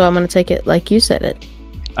 so I'm gonna take it like you said it.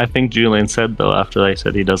 I think Julian said, though, after I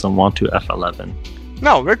said he doesn't want to F11.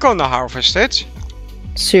 No, we're gonna harvest it.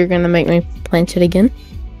 So you're gonna make me plant it again?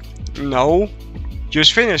 No,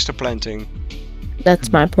 just finish the planting.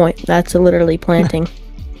 That's my point. That's literally planting.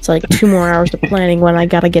 It's like 2 more hours of planting when I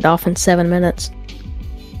gotta get off in 7 minutes.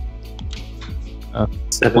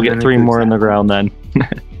 We'll get 3 more in the ground then.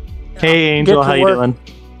 Hey Angel, how you doing?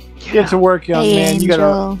 Get to work, young man.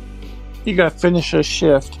 Angel. You gotta finish a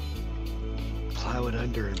shift. Plow it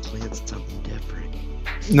under and plant something different.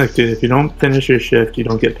 Look, dude, if you don't finish your shift, you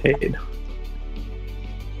don't get paid.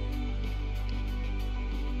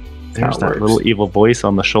 There's that little evil voice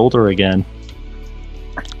on the shoulder again.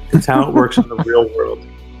 That's how it works in the real world.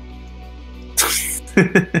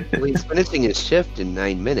 Well, he's finishing his shift in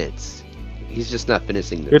 9 minutes. He's just not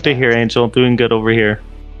finishing the Good to hear, Angel. Doing good over here.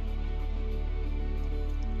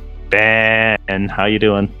 Ben, how you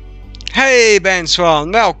doing? Hey Ben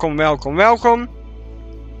Swan, welcome.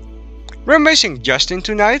 We're missing Justin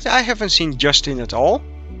tonight. I haven't seen Justin at all.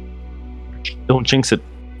 Don't jinx it.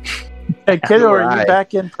 Hey kiddo, are you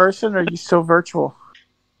back in person or are you still virtual?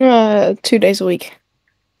 2 days a week.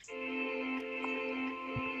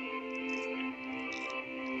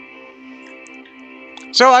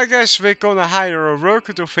 So I guess we're gonna hire a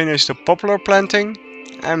worker to finish the poplar planting,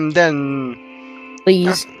 and then...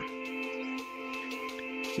 Please.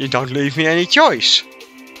 You don't leave me any choice.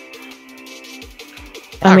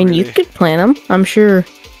 I mean, you could plant them. I'm sure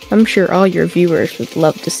all your viewers would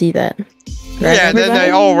love to see that. Right, yeah, then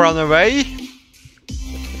they all run away.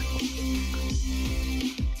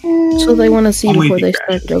 So they want to see before they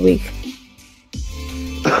start their week.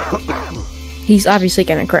 He's obviously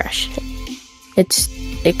gonna crash.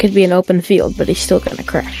 it could be an open field, but he's still gonna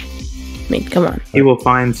crash. I mean, come on. He will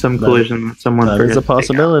find some collision that someone That is a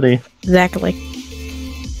possibility. Exactly.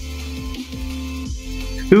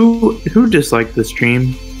 Who disliked the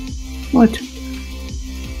stream? What?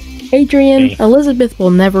 Adrian, Elizabeth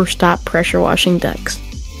will never stop pressure washing ducks.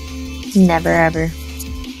 Never ever.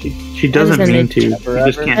 She doesn't That is mean to. She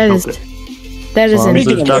just can't help it. That is an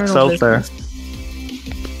there's ducks out there.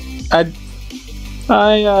 I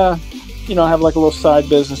have like a little side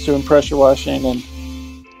business doing pressure washing, and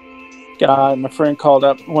my friend called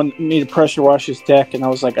up, wanted me to pressure wash his deck, and I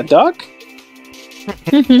was like, a duck?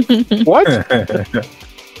 What?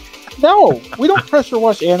 No, we don't pressure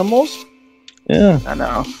wash animals. Yeah. I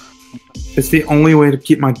know. It's the only way to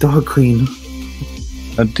keep my dog clean.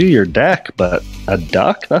 Do your deck, but a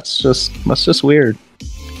duck? That's just weird.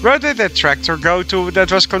 Where did that tractor go to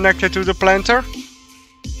that was connected to the planter?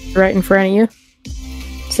 Right in front of you.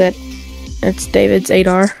 It's David's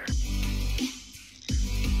 8R.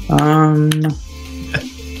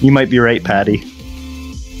 You might be right, Patty.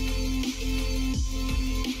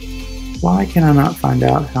 Why can I not find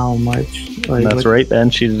out how much? That's right, Ben.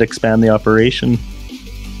 She did expand the operation.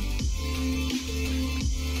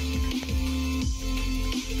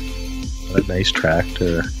 What a nice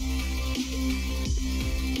tractor.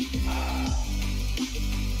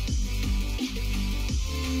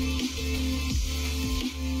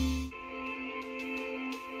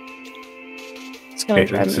 It's gonna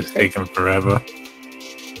drive me It's crazy. taking forever.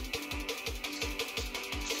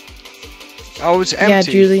 Oh, it's empty. Yeah,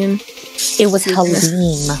 Julian. It was Halim.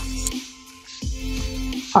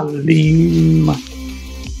 Halim.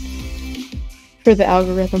 For the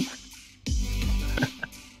algorithm.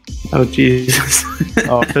 Oh, Jesus.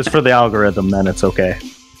 Oh, if it's for the algorithm, then it's okay.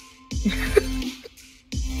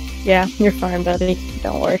 Yeah, you're fine, buddy.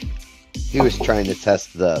 Don't worry. He was trying to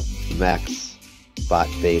test the Max bot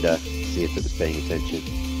beta, see if it was paying attention.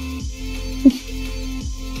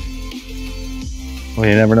 Well,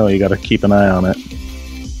 you never know. You gotta keep an eye on it.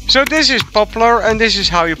 So this is poplar, and this is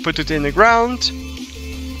how you put it in the ground.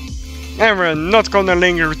 And we're not gonna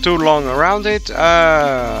linger too long around it.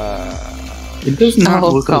 It does not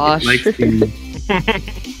look gosh. like it likes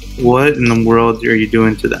to. What in the world are you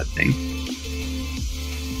doing to that thing?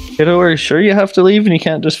 Kiddo, are you sure you have to leave and you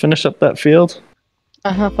can't just finish up that field?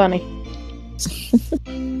 Funny.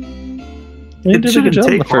 You did a good job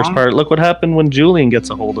in the first part. Look what happened when Julian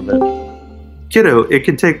gets a hold of it. Kiddo, it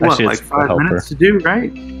can take Actually, what, it's like 5 the minutes to do,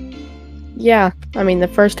 right? Yeah, I mean, the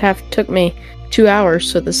first half took me 2 hours,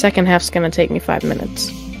 so the second half's gonna take me 5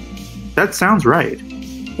 minutes. That sounds right.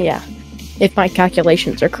 Yeah, if my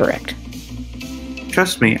calculations are correct.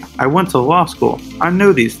 Trust me, I went to law school. I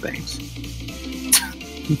know these things.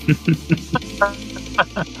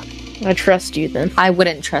 I trust you then. I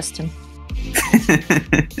wouldn't trust him.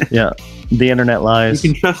 Yeah, the internet lies.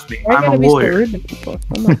 You can trust me. Why I'm a gotta be so lawyer. rude to people?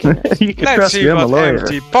 Oh my goodness. You can Let's trust see me, I'm a what lawyer.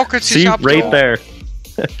 empty pockets See, is up right to. there.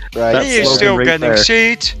 Right. He is slogan still right getting there.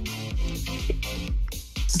 seed.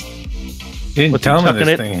 You didn't What's tell he me chucking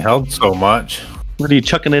this it? thing held so much. What are you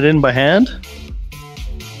chucking it in by hand?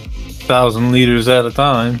 1,000 liters at a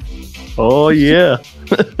time. Oh yeah.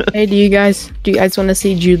 Hey, do you guys want to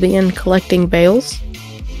see Julian collecting bales?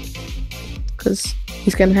 Because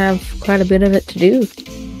he's gonna have quite a bit of it to do.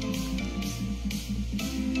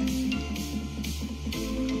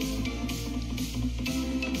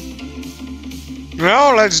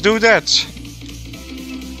 Well, let's do that.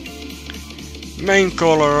 Main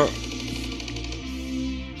color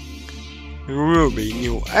Ruby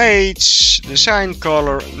New Age. Design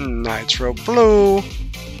color Nitro Blue.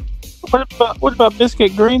 What about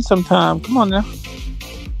biscuit green sometime? Come on now.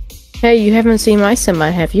 Hey, you haven't seen my semi,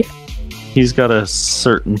 have you? He's got a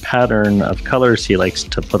certain pattern of colors he likes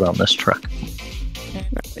to put on this truck.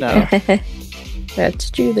 No.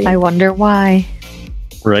 That's Julian. I wonder why.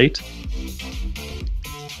 Right?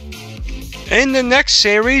 In the next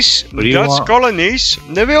series, What do you Dutch want? colonies,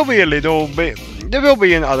 there will be a little bit. There will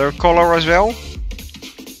be another color as well.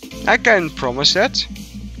 I can promise that.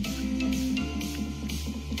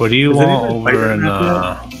 What do you Is want anyone over in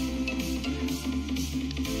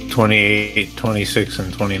fighting 28, 26,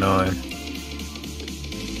 and 29?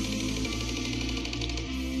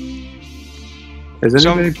 Has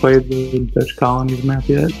anybody played the Dutch colonies map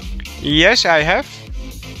yet? Yes, I have.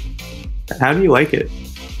 How do you like it?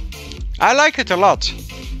 I like it a lot.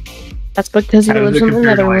 That's because he How does lives it in the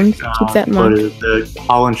compare to, Netherlands. Keep that in what mind. is it, the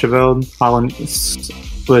Holland Chevelle?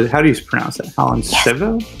 But how do you pronounce it? Holland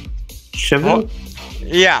Chevelle? Chevelle?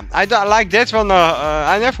 Yeah, I don't like that one.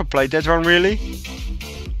 I never played that one really.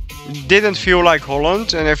 Didn't feel like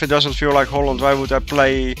Holland, and if it doesn't feel like Holland, why would I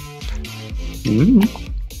play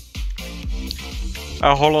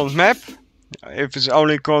A Holland map. If it's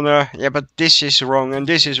only gonna, yeah, but this is wrong and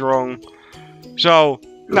this is wrong. So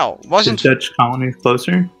no, wasn't the Dutch colony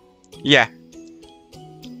closer? Yeah.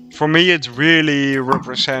 For me, it really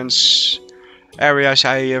represents areas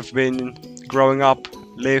I have been growing up,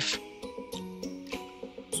 live.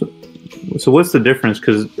 So what's the difference?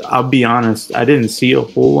 Because I'll be honest, I didn't see a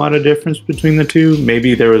whole lot of difference between the two.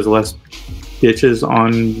 Maybe there was less ditches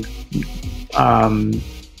on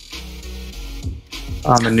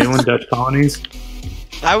the new one, Dutch colonies.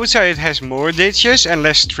 I would say it has more ditches and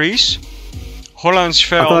less trees.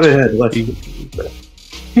 Hollandsveld. I thought it had less.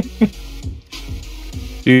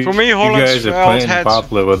 For me, you guys are Hollandsveld planting had...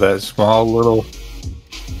 poplar with that small little...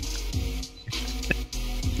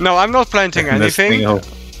 No, I'm not planting anything.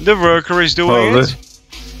 The worker is doing it.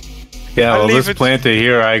 Yeah, well, this planter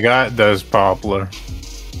here I got does poplar.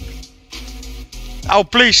 Oh,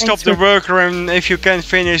 please stop the worker, and if you can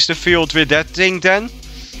finish the field with that thing then.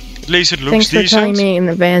 At least it looks decent. Thanks for telling me in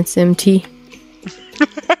advance, MT.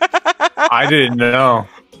 I didn't know.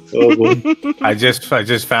 I just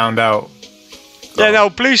found out. So. Yeah, no,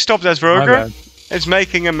 please stop that worker. It's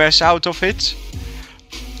making a mess out of it.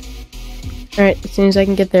 Alright, as soon as I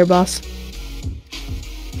can get there, boss.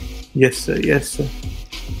 Yes, sir. Yes, sir.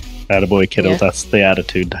 Attaboy, kiddo. Yeah. That's the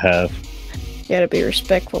attitude to have. You gotta be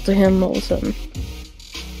respectful to him all of a sudden.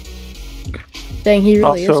 Dang, he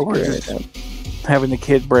really also, is we're having the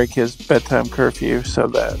kid break his bedtime curfew so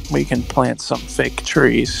that we can plant some fake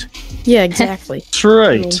trees. Yeah, exactly. That's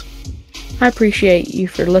right. I appreciate you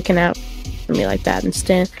for looking out for me like that.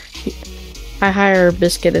 Instead, I hire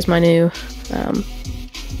Biscuit as my new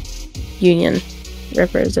union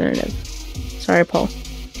representative. Sorry, Paul.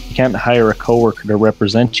 You can't hire a coworker to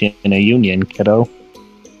represent you in a union, kiddo.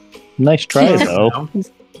 Nice try, though.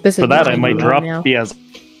 For that, I might drop you as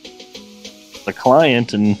a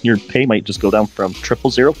client, and your pay might just go down from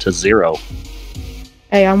 000 to 0.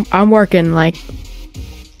 Hey, I'm working like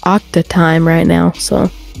octa time right now,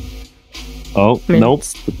 so. Oh, nope.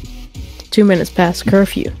 2 minutes past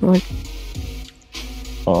curfew.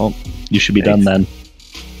 Oh, you should be done then.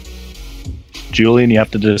 Julian, you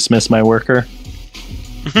have to dismiss my worker.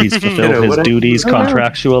 He's fulfilled his duties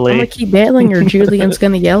contractually. I'm gonna keep battling, or Julian's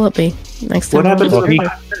gonna yell at me next time. What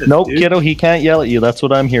happened? Nope, kiddo, he can't yell at you. That's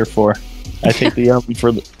what I'm here for. I take the yelling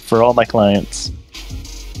for all my clients.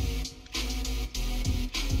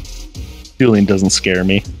 Julian doesn't scare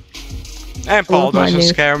me. And Paul doesn't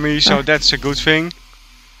scare me, so that's a good thing.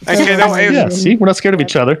 And kiddo, yeah, see, we're not scared of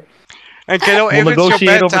each other. And kiddo, we'll if it's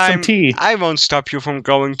your over bedtime, some tea. I won't stop you from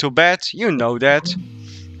going to bed. You know that.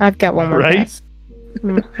 I've got one more pass.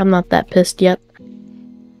 I'm not that pissed yet.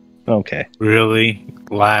 Okay. Really?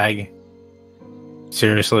 Lag?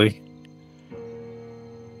 Seriously?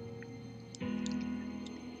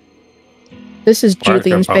 This is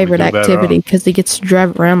Julian's favorite activity because he gets to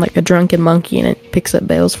drive around like a drunken monkey and it picks up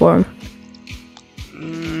bales for him.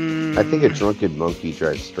 I think a drunken monkey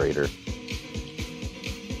drives straighter.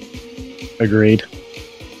 Agreed.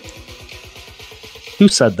 Who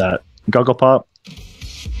said that? Goggle Pop?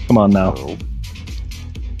 Come on now. No.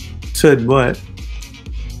 Said what?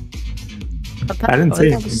 I didn't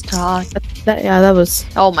say it. That was.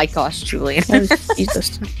 Oh my gosh, Julian.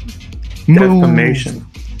 Jesus. Defamation.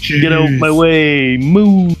 Get out my way.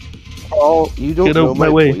 Move. Oh, you don't know my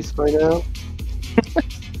voice by now?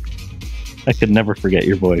 I could never forget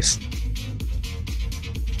your voice.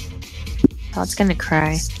 Todd's gonna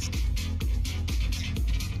cry.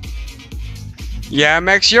 Yeah,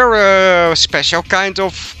 Max, you're a special kind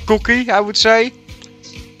of cookie, I would say.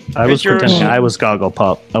 I was pretending I was Goggle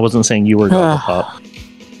Pop. I wasn't saying you were Goggle Pop.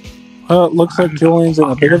 Well, it looks like Julian's in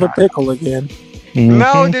a bit of a pickle again.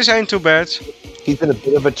 No, this ain't too bad. He's in a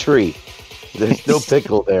bit of a tree. There's no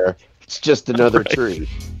pickle there. It's just another tree.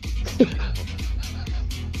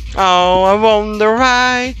 Oh, I wonder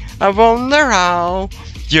why, I wonder how.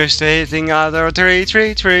 Just hitting other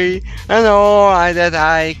tree, and all that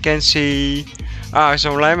I can see are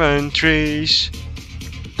some lemon trees.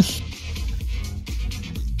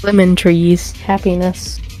 Lemon trees,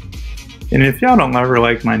 happiness. And if y'all don't ever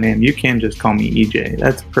like my name, you can just call me EJ.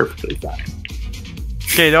 That's perfectly fine.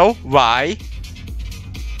 Kiddo, why?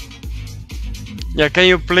 Yeah, can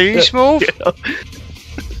you please move?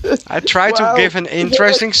 I try to give an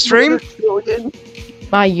interesting stream.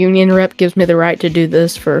 My union rep gives me the right to do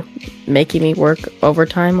this for making me work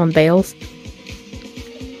overtime on bales.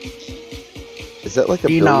 Is that like a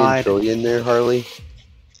billion trillion there, Harley?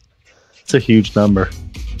 It's a huge number.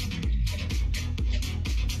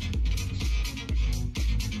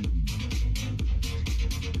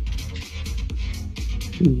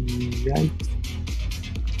 Yikes.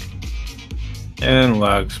 And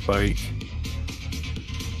lag spike.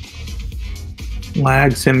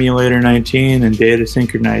 Lag Simulator 19 and Data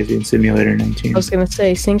Synchronizing Simulator 19. I was gonna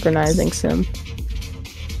say synchronizing sim.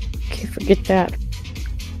 Okay, forget that.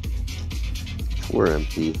 We're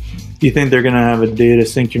empty. Do you think they're gonna have a Data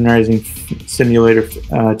Synchronizing Simulator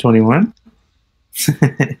 21?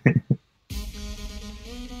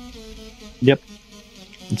 Yep.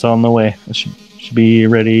 It's on the way. It should be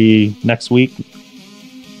ready next week.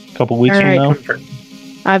 A couple weeks from now.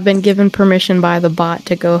 I've been given permission by the bot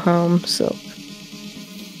to go home, so.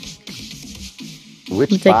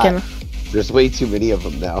 Which bot? There's way too many of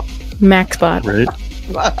them now. MaxBot. Right.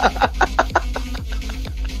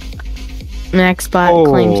 MaxBot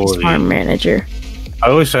claims he's farm manager.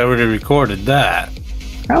 I wish I would have recorded that.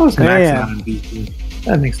 How was Max not in BP?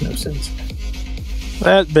 That makes no sense.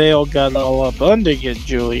 That bale got all up under you,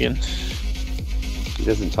 Julian. He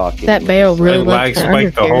doesn't talk. That bale really lag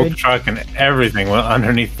spiked the whole truck and everything went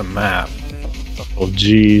underneath the map. Oh,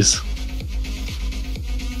 jeez.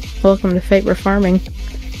 Welcome to Faber farming.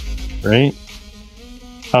 Right?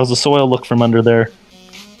 How's the soil look from under there?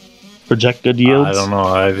 Project good yields? I don't know.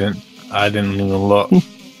 I didn't even look.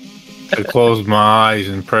 I closed my eyes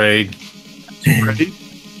and prayed.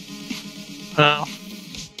 Oh.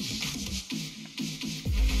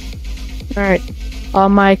 Alright. All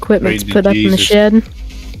my equipment's Praise put up in the shed.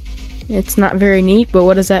 It's not very neat, but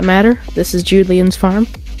what does that matter? This is Julian's farm.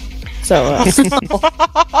 So,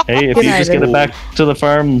 hey, if you just get it back to the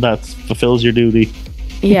farm, that fulfills your duty.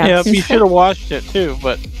 Yeah. Yep, you should have washed it too,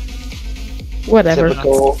 but whatever.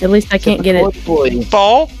 At least I can't get it.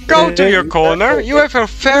 Paul, go to your corner. You have a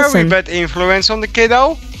very bad influence on the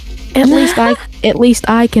kiddo. At least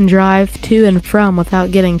I can drive to and from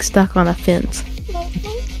without getting stuck on a fence.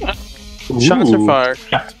 Shots are fired.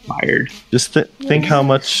 Shots fired. Just think how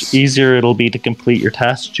much easier it'll be to complete your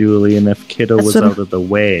task, Julian, if Kiddo was out of the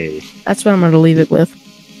way. That's what I'm going to leave it with.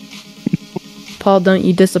 Paul, don't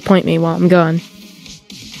you disappoint me while I'm gone.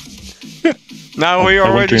 Now we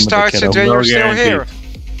already started and you're still here.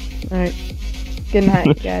 Alright. Good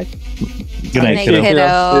night, guys. Good night,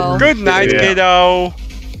 Kiddo. Good night, kiddo.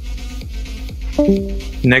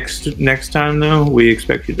 Next time, though, we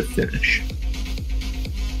expect you to finish.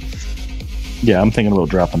 Yeah, I'm thinking about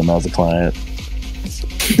dropping him as a client.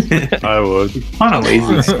 I would. Kind of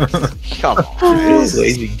lazy. Come on. He's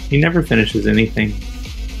lazy. He never finishes anything.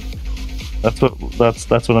 That's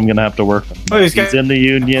what I'm gonna have to work on. Oh, he's in the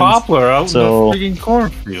union. Poplar out in the freaking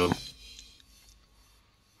cornfield.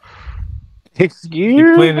 Excuse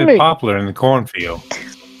He planted me. poplar in the cornfield.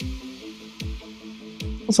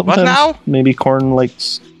 Sometimes what now? Maybe corn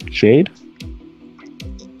likes shade.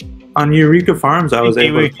 On Eureka Farms, I was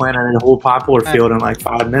able to plant a whole poplar field in like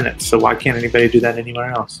 5 minutes. So why can't anybody do that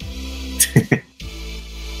anywhere else?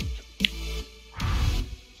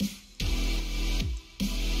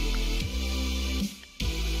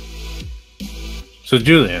 So,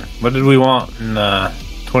 Julian, what did we want in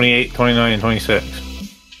 28, 29, and 26?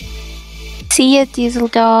 See ya, Diesel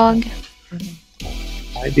Dog.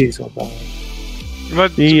 Hi, Diesel Dog.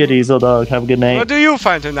 See ya, Diesel Dog. Have a good night. What do you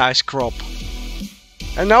find a nice crop?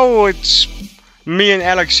 I know it's me and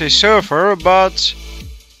Alex's server, but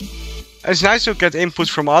it's nice to get input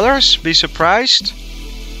from others. Be surprised.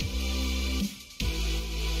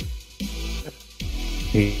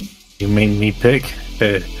 You made me pick?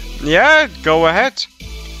 Yeah, go ahead.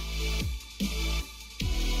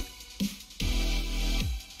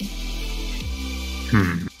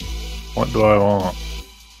 What do I want?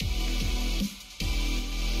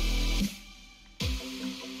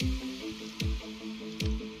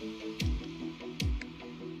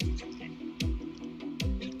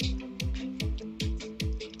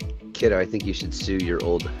 Kiddo, I think you should sue your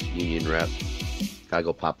old union rep.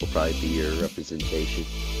 Chicago Pop will probably be your representation.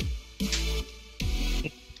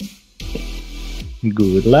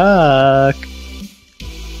 Good luck.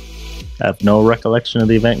 I have no recollection of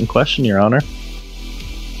the event in question, Your Honor.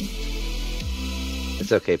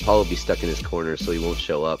 It's okay, Paul will be stuck in his corner, so he won't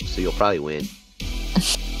show up, so you'll probably win.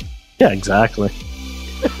 Yeah, exactly.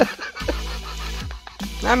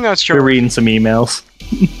 I'm not sure. We're reading some emails.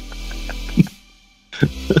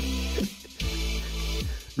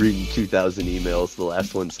 Reading 2,000 emails, the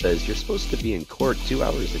last one says, you're supposed to be in court 2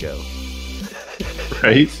 hours ago.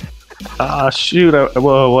 Right? Ah, shoot.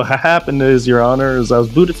 Well, what happened is, Your Honor, is I was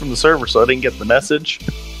booted from the server, so I didn't get the message.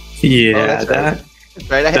 Yeah, oh, that's right. That's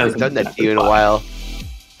right. I haven't done that to you in a while.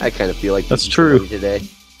 I kind of feel like that's true today.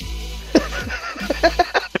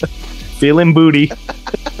 Feeling booty.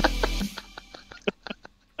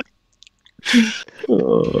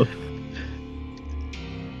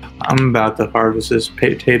 I'm about to harvest this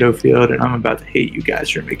potato field, and I'm about to hate you guys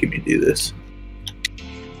for making me do this.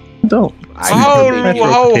 Don't.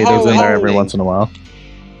 Ho, potatoes in there every once in a while.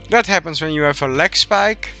 That happens when you have a leg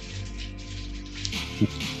spike.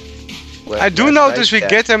 I do notice we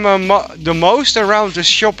get them the most around the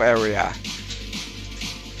shop area.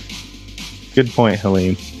 Good point,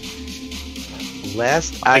 Helene.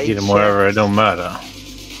 Last I get them wherever it don't matter.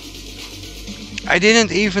 I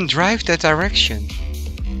didn't even drive that direction.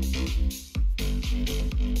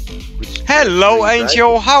 Hello,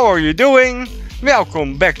 Angel. How are you doing?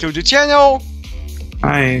 Welcome back to the channel.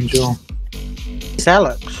 Hi, Angel. It's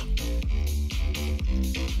Alex.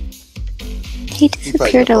 He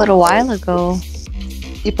disappeared a little while ago.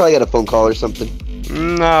 He probably got a phone call or something.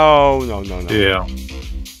 No. Yeah.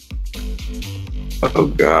 Oh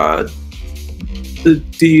god. The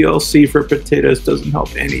DLC for potatoes doesn't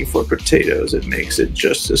help any for potatoes. It makes it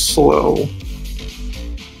just as slow.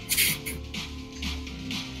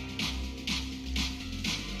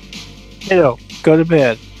 Kiddo, go to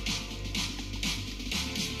bed.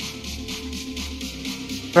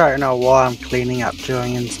 I don't know why I'm cleaning up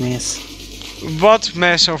Julian's mess. What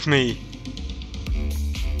mess of me?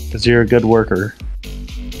 Because you're a good worker.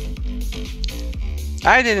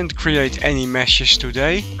 I didn't create any meshes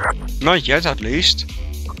today. Not yet, at least.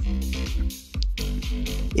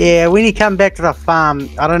 Yeah, when you come back to the farm,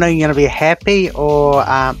 I don't know you're going to be happy or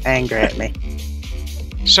angry at me.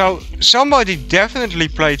 So, somebody definitely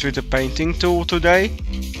played with the painting tool today.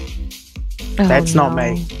 That's not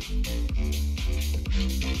me.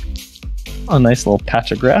 Oh, nice little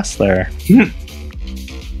patch of grass there.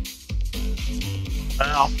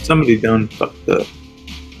 Wow. Somebody done fucked up.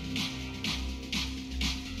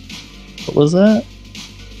 What was that?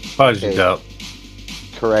 Fudged up.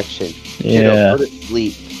 Correction. Yeah. Kiddo, go to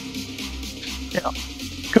sleep. Yeah.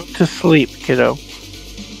 Go to sleep, kiddo.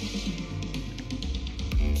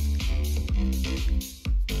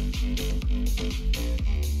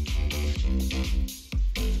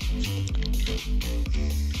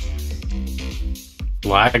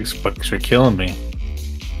 Lag spikes are killing me.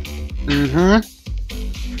 Mm-hmm.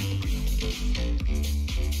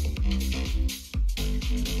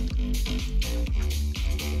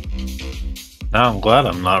 Now I'm glad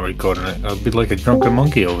I'm not recording it. I'll be like a drunken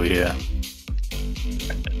monkey over here.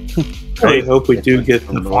 I hope we do get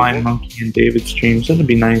the flying monkey in David's streams. That'd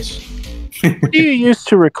be nice. What do you use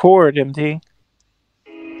to record, MT?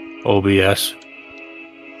 OBS.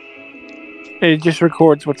 It just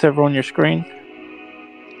records whatever on your screen?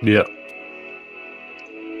 Yeah.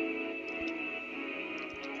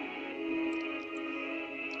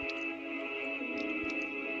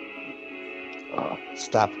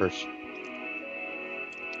 Stop, Hirsch.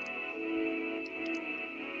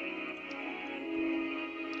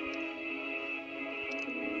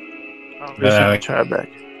 Try back.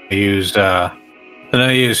 I used then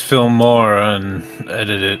I used Film More and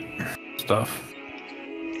edited stuff.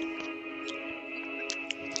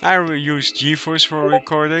 I will use GeForce for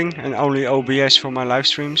recording and only OBS for my live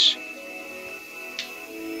streams.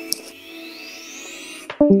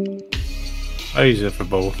 I use it for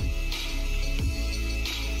both.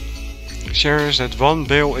 Serious, that one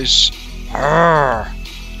bill is...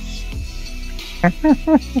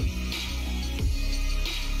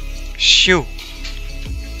 Shoo.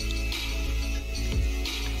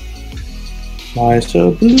 Why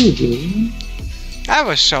so blue? I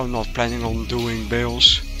was so not planning on doing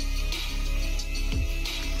bills.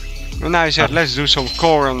 When I said let's do some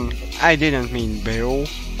corn, I didn't mean bill.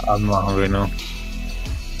 I'm not hungry now.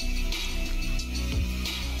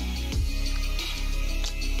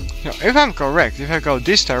 So if I'm correct, if I go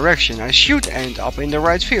this direction, I should end up in the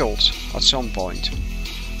right field at some point.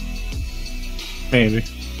 Maybe.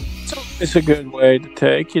 It's a good way to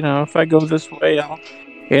take, you know, if I go this way, I'll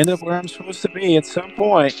end up where I'm supposed to be at some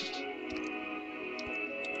point.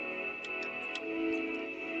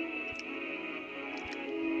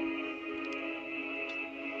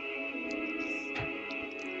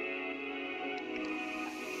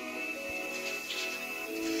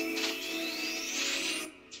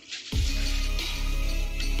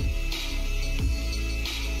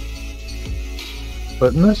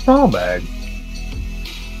 Put in a small bag.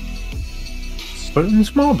 Put it in a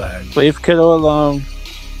small bag. Leave kiddo alone.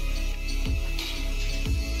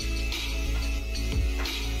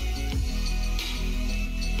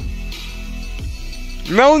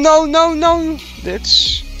 No.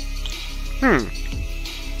 That's...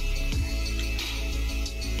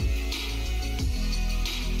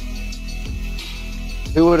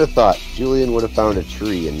 Who would have thought Julian would have found a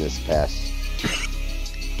tree in this pass?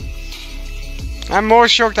 I'm more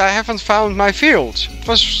shocked I haven't found my field. It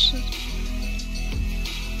was...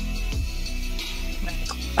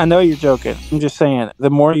 I know you're joking. I'm just saying, the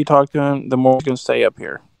more you talk to him, the more he's going to stay up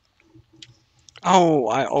here. Oh,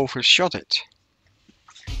 I overshot it.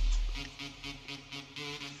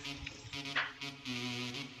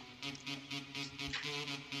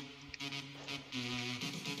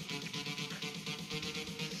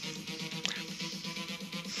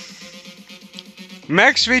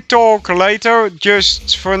 Max, we talk later.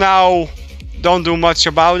 Just for now, don't do much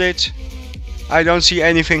about it. I don't see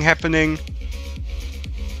anything happening.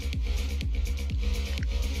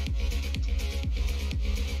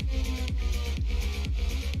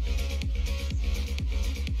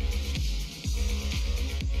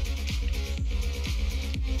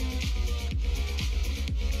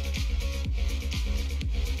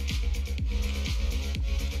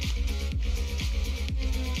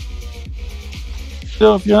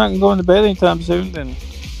 So if you're not going to bed anytime soon, then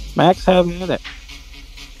Max, have at it.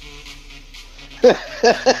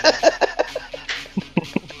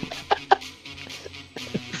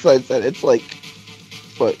 So I said it's like,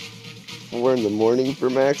 what, 4 in the morning for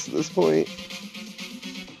Max at this point?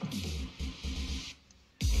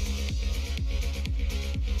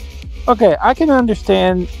 Okay, I can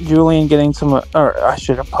understand Julian getting some, or I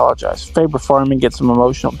should apologize, Faber Farming get some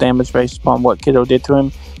emotional damage based upon what Kiddo did to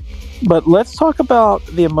him. But let's talk about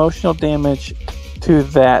the emotional damage to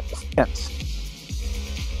that fence.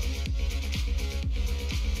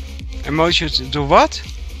 Emotions to what?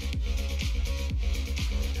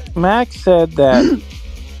 Max said that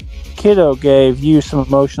Kiddo gave you some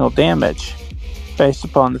emotional damage based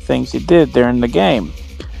upon the things he did during the game.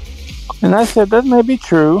 And I said, that may be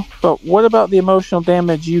true, but what about the emotional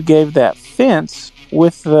damage you gave that fence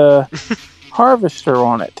with the harvester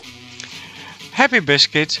on it? Happy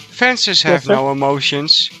Biscuit, fences have no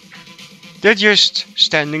emotions. They're just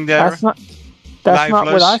standing there. That's not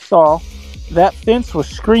what I saw. That fence was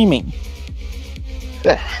screaming.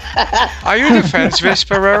 Are you the fence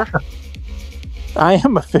whisperer? I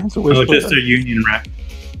am a fence whisperer. Oh, just a union rep.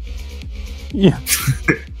 Yeah.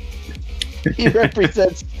 He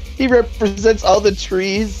represents all the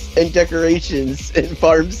trees and decorations in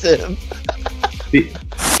Farm Sim.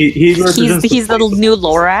 He's the new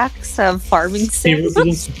Lorax of Farming Sim. He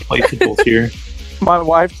represents some placeables here. My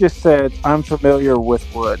wife just said, I'm familiar with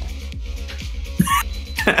wood.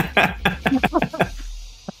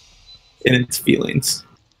 In its feelings.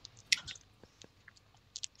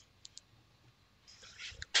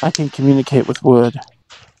 I can communicate with wood.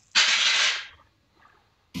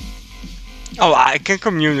 Oh, I can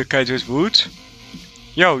communicate with wood.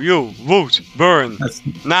 Yo, you, wood, burn.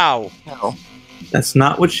 Now. No. That's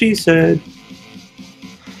not what she said.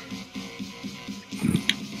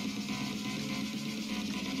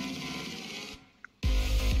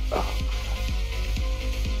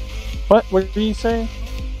 What were you saying?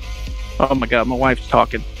 Oh my god, my wife's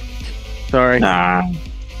talking. Sorry. Nah.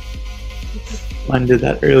 Mine did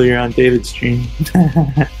that earlier on David's stream.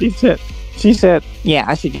 She said, yeah,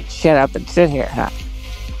 I should just shut up and sit here, huh?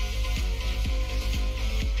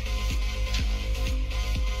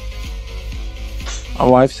 My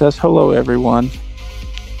wife says, hello, everyone.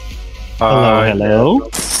 Hello.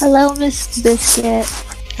 Hello, Miss Biscuit.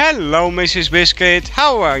 Hello, Mrs. Biscuit.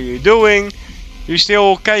 How are you doing? You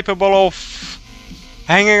still capable of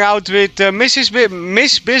hanging out with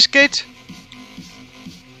Miss Biscuit?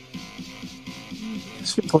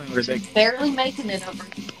 Barely making it over.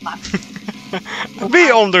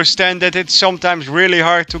 We understand that it's sometimes really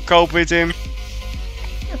hard to cope with him.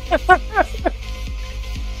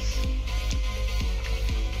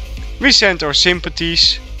 We send our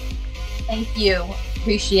sympathies. Thank you.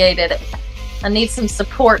 Appreciate it. I need some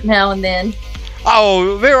support now and then.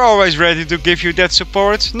 Oh, we're always ready to give you that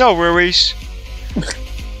support. No worries.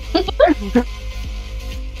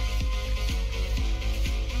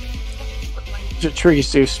 The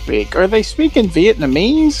trees do speak. Are they speaking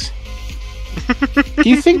Vietnamese? Do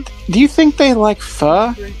you think they like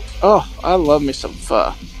pho? Oh, I love me some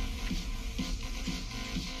pho.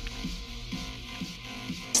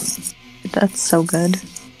 That's so good.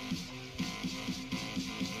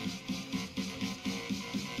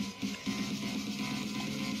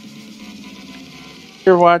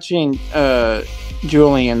 You're watching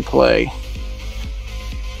Julian play.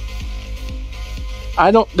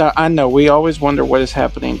 I know, we always wonder what is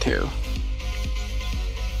happening to.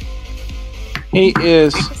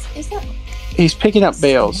 He's picking up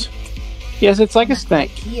bales. Yes, it's like a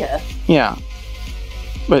snake. Yeah.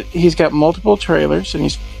 But he's got multiple trailers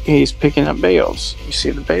and he's picking up bales. You see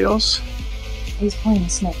the bales? He's playing a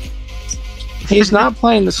snake. He's not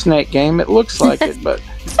playing the snake game. It looks like it, but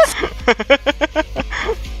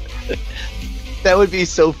that would be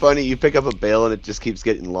so funny. You pick up a bale and it just keeps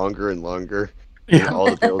getting longer and longer. And all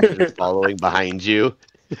the bales are just following behind you.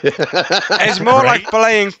 It's more like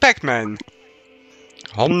playing Pac-Man.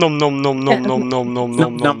 Nom nom nom nom nom nom nom nom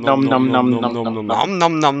nom nom nom nom nom nom nom nom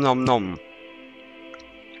nom nom nom nom.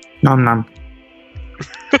 Nom nom.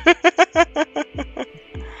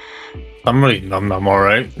 I'm really nom nom,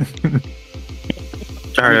 alright.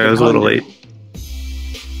 Sorry, I was a little late.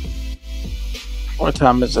 What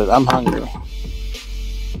time is it? I'm hungry.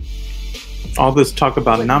 All this talk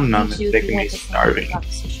about nom nom is making me starving.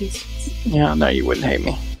 Yeah, no, you wouldn't hate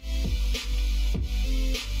me.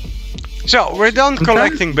 So, we're done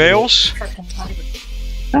collecting bales.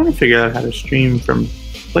 Trying to figure out how to stream from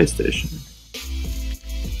PlayStation.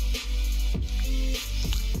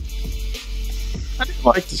 I do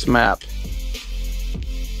like this map.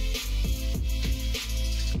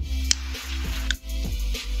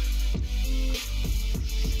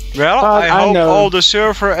 Well, I hope all the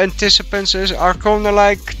server participants are kinda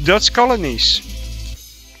like Dutch colonies.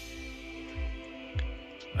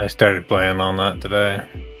 I started playing on that today.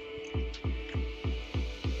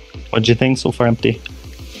 What'd you think so far, Empty?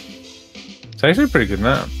 It's actually a pretty good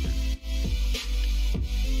map.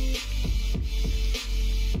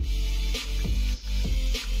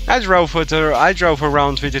 I drove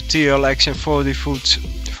around with a TLX and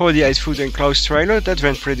 48 foot enclosed trailer. That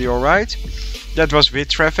went pretty alright. That was with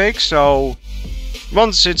traffic, so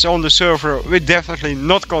once it's on the server, we're definitely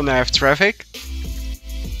not gonna have traffic.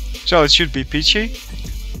 So it should be peachy.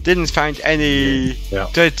 Didn't find any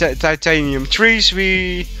titanium trees.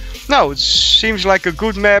 No, it seems like a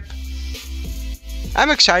good map. I'm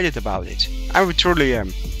excited about it. I truly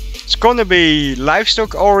am. It's gonna be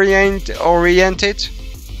livestock oriented.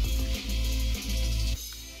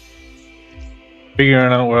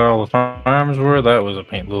 Figuring out where all the farms were, that was a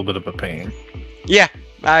little bit of a pain. Yeah,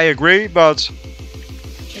 I agree, but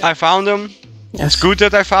I found them. Yes. It's good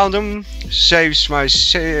that I found them. Saves my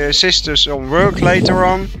sister some work later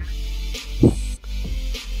on.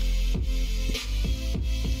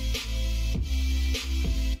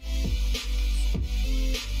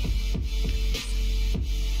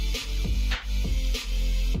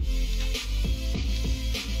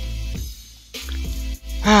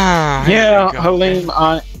 Yeah, Halim,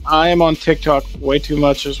 I am on TikTok way too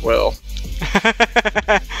much as well.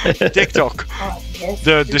 TikTok,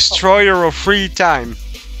 the destroyer of free time.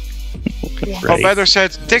 Or better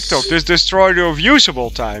said, TikTok, the destroyer of usable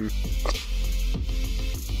time.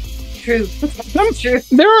 True. True.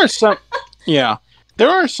 There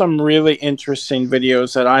are some really interesting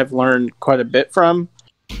videos that I've learned quite a bit from,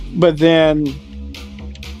 but then,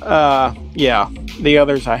 the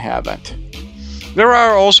others I haven't. There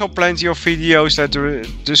are also plenty of videos that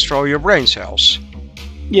destroy your brain cells.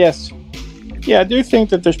 Yes. Yeah, I do think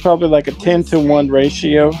that there's probably like a 10-to-1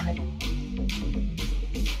 ratio.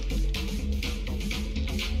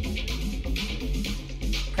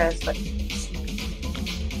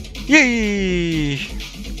 Yay!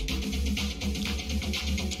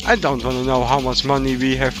 I don't want to know how much money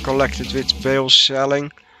we have collected with bales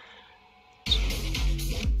selling.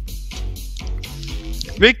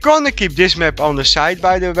 We're gonna keep this map on the side,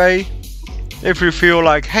 by the way. If we feel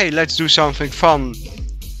like, hey, let's do something fun,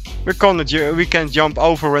 we can jump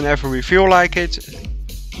over whenever we feel like it.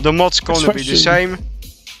 The mod's gonna be the same.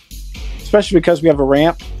 Especially because we have a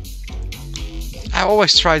ramp. I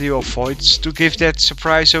always try to avoid to give that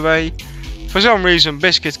surprise away. For some reason,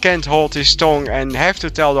 Biscuit can't hold his tongue and have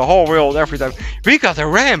to tell the whole world every time, we got a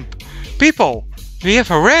ramp! People, we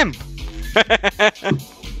have a ramp!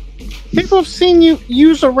 People have seen you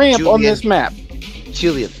use a ramp on this map.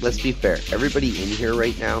 Julian, let's be fair. Everybody in here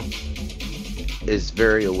right now is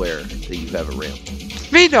very aware that you have a ramp.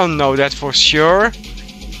 We don't know that for sure.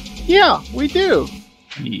 Yeah, we do.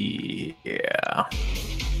 Yeah.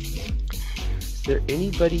 Is there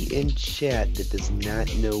anybody in chat that does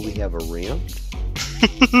not know we have a ramp?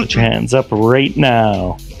 Put your hands up right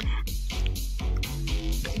now.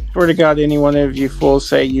 Swear to God, any one of you fools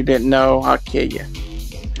say you didn't know, I'll kill you.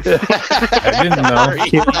 I didn't know.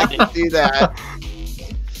 I can do that.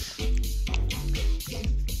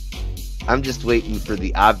 I'm just waiting for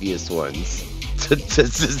the obvious ones to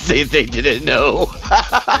say they didn't know.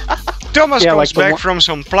 Thomas comes back from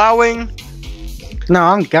some plowing. No,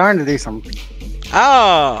 I'm going to do some.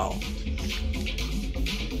 Oh.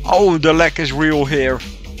 Oh, the lag is real here.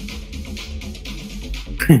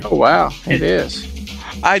 Oh wow, it is.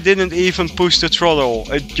 I didn't even push the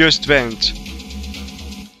throttle, it just went.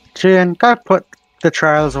 Jen, go put the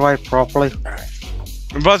trailers away properly.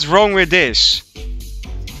 What's wrong with this?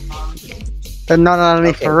 They're not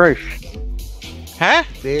underneath the roof. Huh?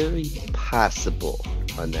 Very possible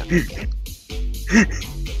on that one.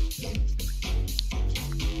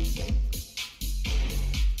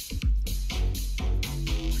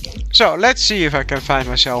 So let's see if I can find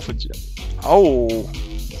myself a... Oh.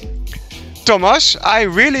 Thomas, I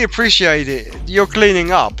really appreciate it. You're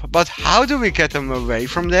cleaning up, but how do we get them away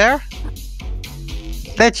from there?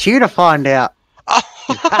 That's you to find out.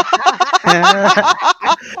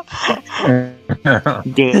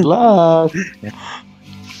 Good luck.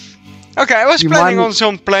 Okay, I was planning on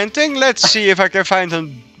some planting. Let's see if I can find a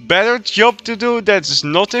better job to do that's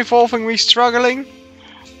not involving me struggling.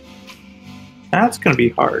 That's gonna be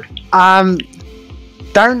hard.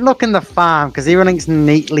 Don't look in the farm because everything's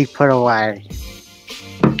neatly put away.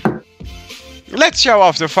 Let's show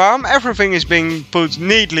off the farm. Everything is being put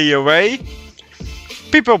neatly away.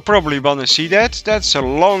 People probably want to see that. That's a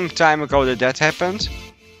long time ago that happened.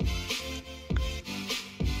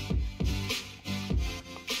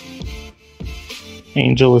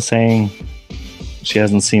 Angel is saying she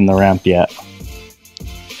hasn't seen the ramp yet.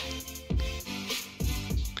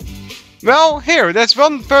 Well, here, that's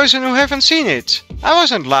one person who haven't seen it. I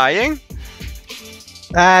wasn't lying.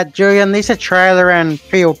 Julian, there's a trailer in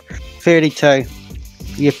field 32.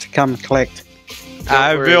 You have to come collect.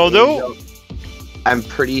 I will do. I'm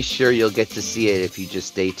pretty sure you'll get to see it if you just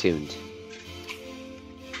stay tuned.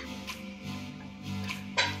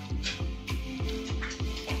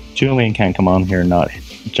 Julian can't come on here and not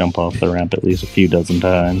jump off the ramp at least a few dozen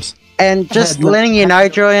times. And just letting you know,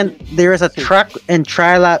 Julian, there is a truck and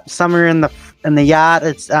trailer somewhere in the yard.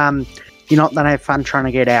 It's you're not gonna have fun trying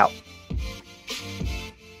to get out.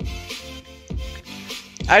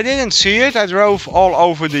 I didn't see it. I drove all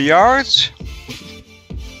over the yards.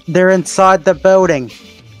 They're inside the building.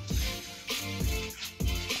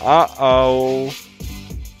 Uh-oh.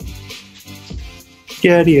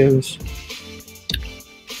 Gadios.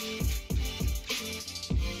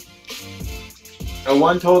 No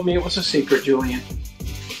one told me it was a secret, Julian.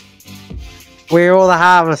 Where all the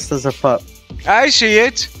harvesters are put. I see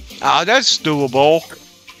it. Oh, that's doable.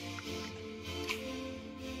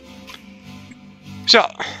 So,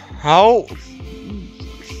 oh.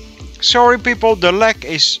 Sorry people, the lag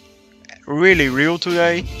is really real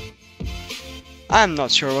today. I'm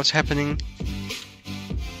not sure what's happening.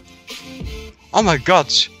 Oh my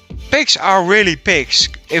god. Pigs are really pigs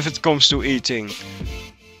if it comes to eating.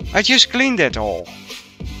 I just cleaned that all.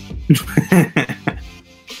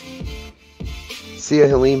 See ya,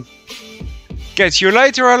 Halim. Catch you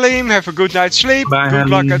later, Halim. Have a good night's sleep. Bye, good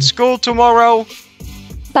luck Halim. at school tomorrow.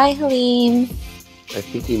 Bye, Halim. I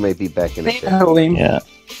think he might be back in a bit. Halim. Yeah.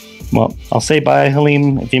 Well, I'll say bye,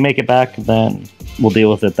 Halim. If you make it back, then we'll deal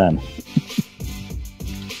with it then.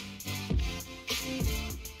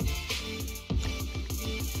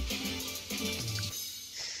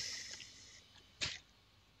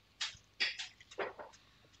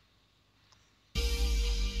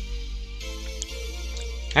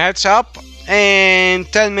 Heads up. In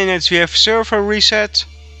 10 minutes we have server reset.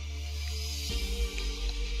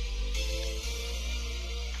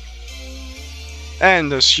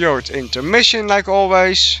 And a short intermission like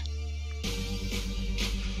always.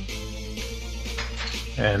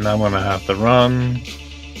 And I'm gonna have to run.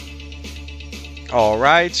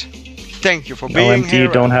 Alright. Thank you for being here.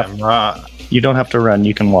 You don't have to run,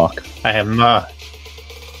 you can walk. I am not.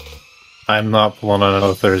 I'm not pulling on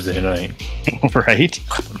a Thursday night. Right?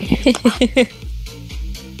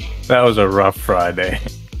 That was a rough Friday.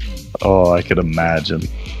 Oh, I could imagine.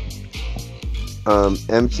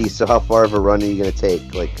 MT, so how far of a run are you going to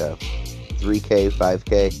take? Like 3K,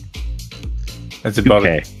 5K? That's about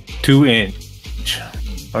a 2-inch.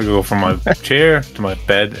 I'll go from my chair to my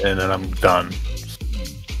bed and then I'm done.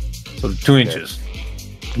 So 2 inches.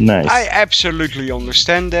 Nice. I absolutely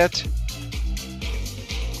understand that.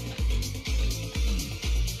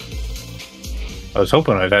 I was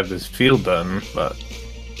hoping I'd have this field done, but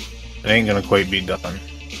it ain't gonna quite be done.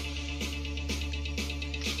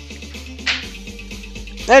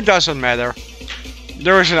 It doesn't matter.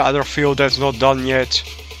 There is another field that's not done yet.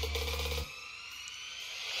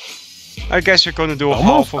 I guess we're gonna do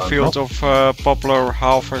half a field of poplar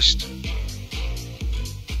harvest.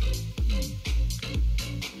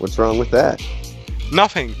 What's wrong with that?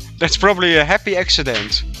 Nothing. That's probably a happy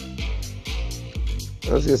accident.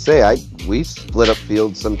 I was gonna say, we split up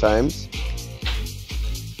fields sometimes.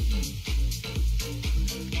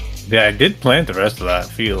 Yeah, I did plant the rest of that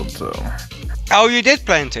field, so... Oh, you did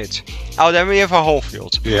plant it? Oh, then we have a whole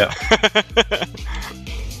field. Yeah.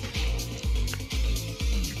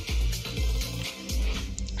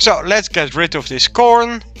 So let's get rid of this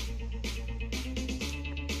corn.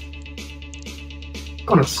 I'm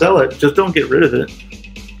gonna sell it, just don't get rid of it.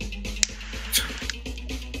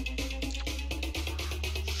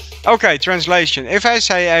 Okay, translation. If I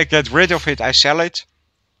say I get rid of it, I sell it.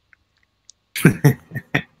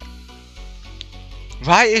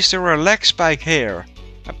 Why is there a lag spike here?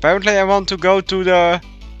 Apparently I want to go to the...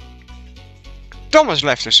 Thomas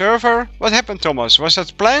left the server. What happened, Thomas? Was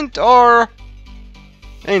that planned or...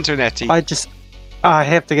 internet-y? I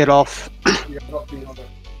have to get off.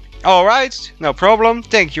 Alright, no problem.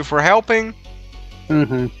 Thank you for helping.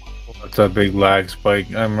 Mm-hmm. That's a big lag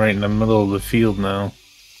spike. I'm right in the middle of the field now.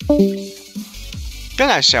 Can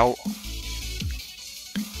I sell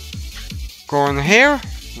corn here?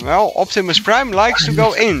 Well, Optimus Prime likes to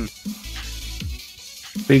go in.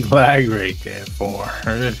 Big lag right there for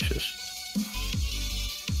it's just...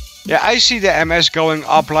 Yeah, I see the MS going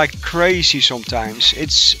up like crazy sometimes.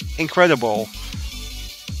 It's incredible.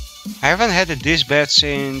 I haven't had it this bad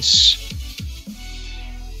since...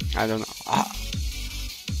 I don't know.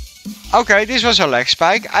 Okay, this was a lag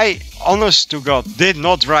spike. I, honest to God, did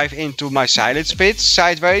not drive into my silence pit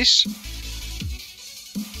sideways.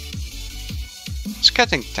 It's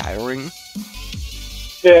getting tiring.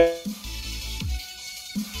 Yeah.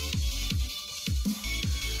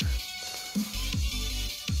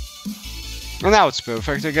 And now it's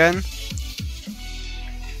perfect again.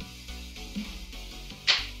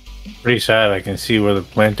 Pretty sad, I can see where the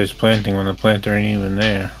planter's planting when the planter ain't even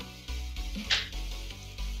there.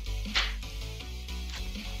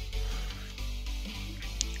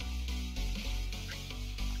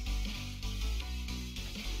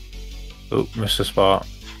 Oh, missed a spot.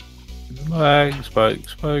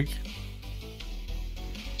 Spike.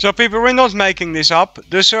 So people, we're not making this up.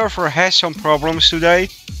 The server has some problems today.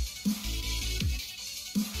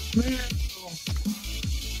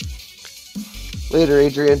 Later,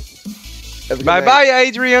 Adrian. Bye bye,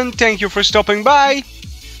 Adrian. Thank you for stopping by.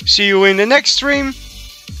 See you in the next stream.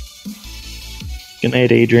 Good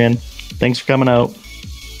night, Adrian. Thanks for coming out.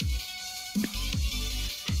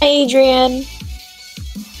 Adrian.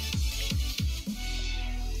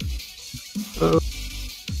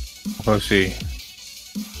 Let's see.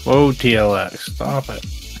 Whoa, TLX. Stop it.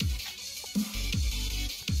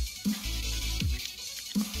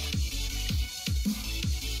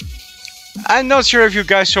 I'm not sure if you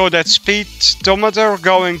guys saw that speedometer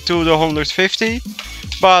going to the 150,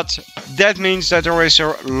 but that means that there is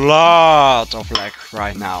a lot of lag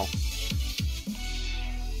right now.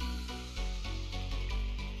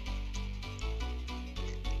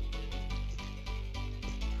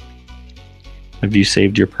 Have you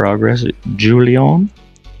saved your progress, Julian?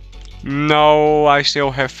 No, I still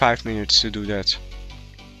have 5 minutes to do that.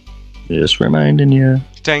 Just reminding you.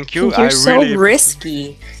 Thank you. You're so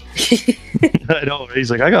risky. I know. He's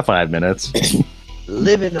like, I got 5 minutes.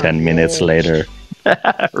 Living 10 minutes later.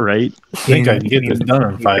 Right? I think I can get this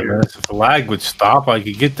done in 5 minutes. If the lag would stop, I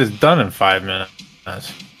could get this done in 5 minutes.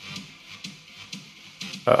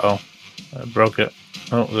 Uh-oh. I broke it.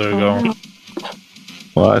 Oh, there we go.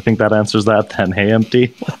 Well, I think that answers that then. Hey,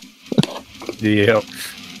 Empty? Yep.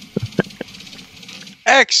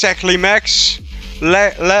 Exactly, Max.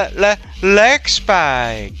 Lag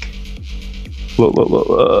spike.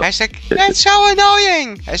 Whoa. Hashtag, that's so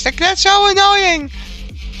annoying. Hashtag, that's so annoying.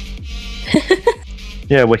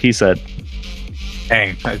 Yeah, what he said.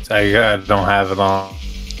 Dang, I don't have it on.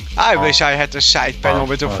 I wish I had the side panel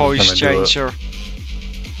with a voice changer.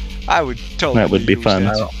 I would totally. That would be fun.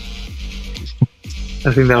 That.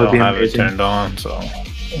 I think that would be amazing. I don't have it turned on, so.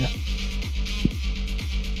 Yeah.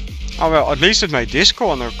 Oh well, at least it made this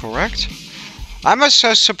corner correct. I'm as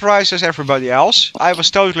surprised as everybody else. I was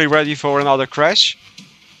totally ready for another crash.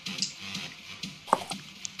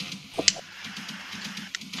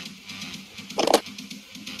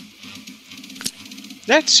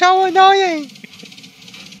 That's so annoying!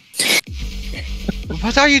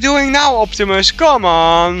 What are you doing now, Optimus? Come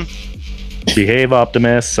on! Behave,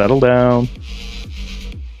 Optimus. Settle down.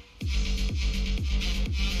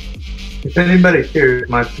 If anybody cares,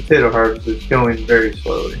 my potato harvest is going very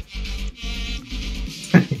slowly.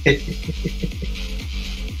 I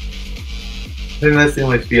think that's the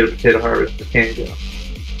only speed of potato harvest that can go.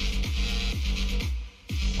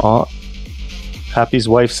 Oh, Happy's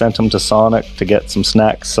wife sent him to Sonic to get some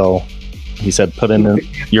snacks, so he said put in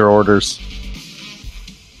your orders.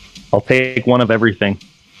 I'll take one of everything.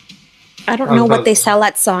 I don't know what they sell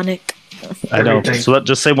at Sonic. I don't. So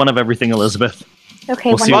just say one of everything, Elizabeth.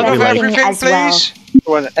 Okay, we'll one of everything as please.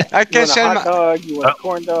 well. I can send hot dog, you want a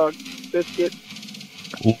corn dog, biscuit?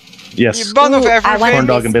 Yes. One of everything. Corn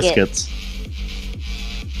dog and biscuits.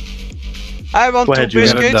 I want Go 2 ahead,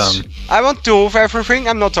 Julian. biscuits. I want 2 of everything.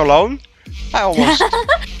 I'm not alone. I almost.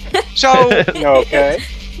 So. Okay.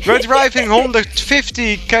 We're driving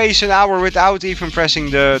 150 km an hour without even pressing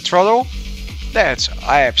the throttle. That's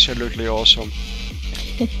absolutely awesome.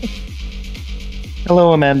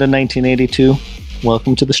 Hello, Amanda, 1982.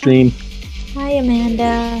 Welcome to the stream. Hi,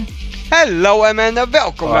 Amanda. Hello, Amanda.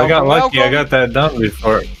 Welcome. I got lucky. welcome. I got that done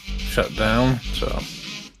before it shut down, so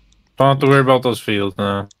don't have to worry about those fields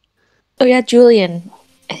now. Oh yeah, Julian.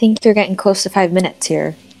 I think you're getting close to 5 minutes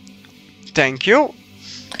here. Thank you.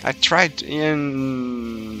 I tried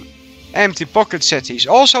in empty pocket set. He's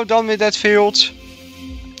also done with that field.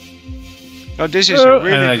 Oh, this is a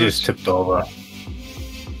really and I good... just tipped over.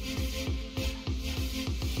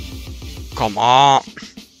 Come on.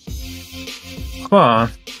 Come on.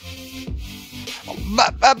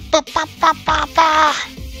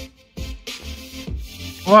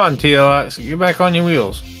 Come on, TLX. Get back on your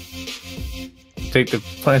wheels. Take the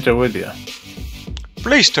planter with you.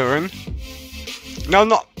 Please turn. No,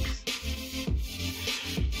 no.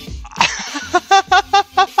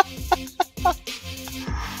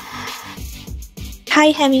 Hi,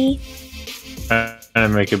 Hemi.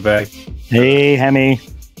 And make it back. Hey, Hemi.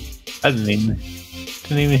 I didn't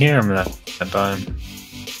even hear him that time.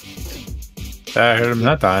 I heard him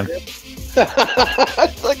that time.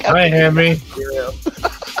 It's like Hi, Hemi.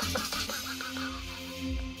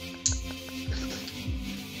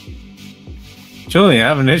 Julian,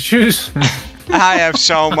 having issues? I have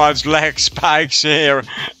so much leg spikes here.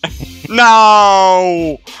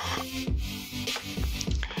 No!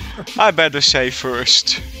 I better save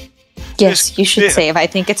first. Yes, you should save. I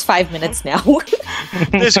think it's 5 minutes now.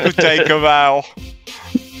 This could take a while.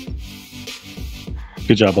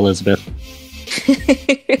 Good job, Elizabeth.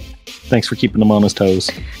 Thanks for keeping him on his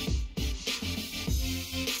toes.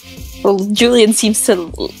 Well, Julian seems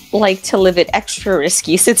to like to live it extra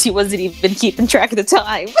risky since he wasn't even keeping track of the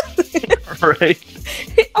time. Right.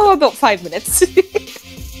 Oh, about 5 minutes.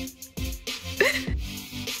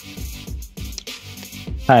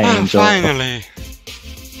 Hi, Angel. Finally.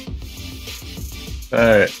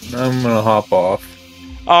 Alright, I'm gonna hop off.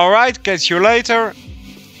 Alright, catch you later.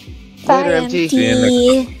 Bye, Later, MT. See you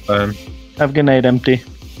next time. Have a good night, Empty.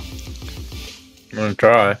 I'm gonna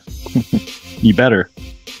try. You better.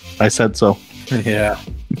 I said so. Yeah.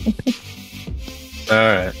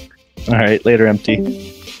 Alright. Alright, later, Empty.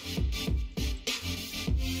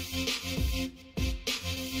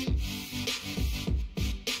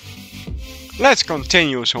 Let's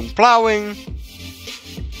continue some plowing.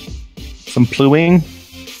 Some plewing?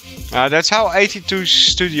 That's how 82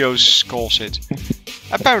 Studios calls it.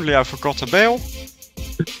 Apparently I forgot the bell.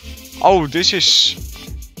 Oh, this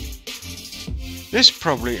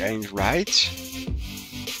probably ain't right.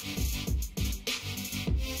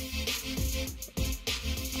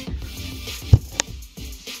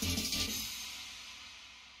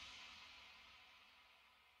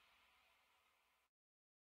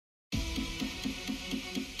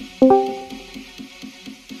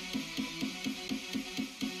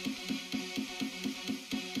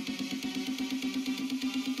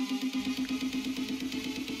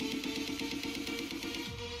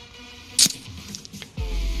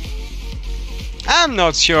 I'm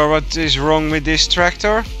not sure what is wrong with this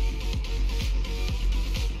tractor.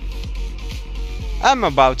 I'm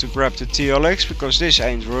about to grab the TLX because this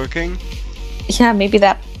ain't working. Yeah, maybe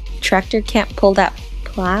that tractor can't pull that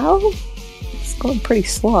plow? It's going pretty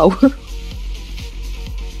slow.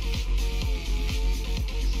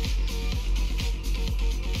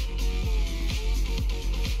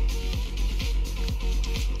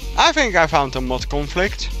 I think I found a mod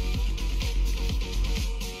conflict.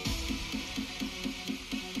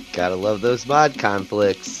 Gotta love those mod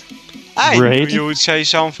conflicts. I knew Right. you would say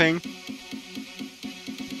something.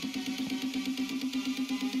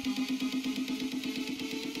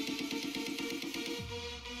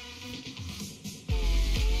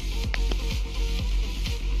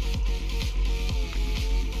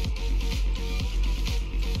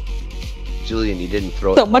 Julian, you didn't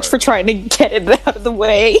throw it. So much for trying to get it out of the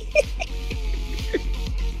way.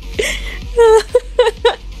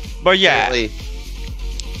 But yeah. Apparently,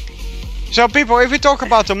 So people, if we talk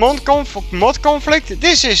about the mod conflict,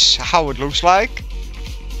 this is how it looks like.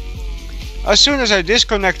 As soon as I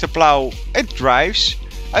disconnect the plow, it drives.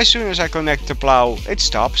 As soon as I connect the plow, it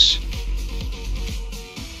stops.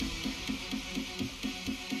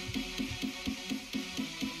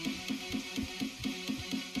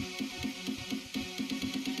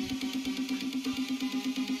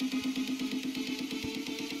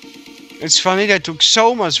 It's funny they took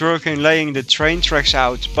so much work in laying the train tracks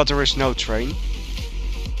out, but there is no train.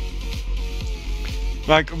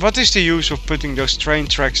 Like, what is the use of putting those train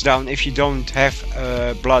tracks down if you don't have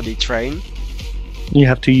a bloody train? You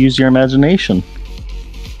have to use your imagination.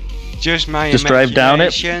 Just my Just drive down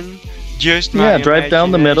it. Just my drive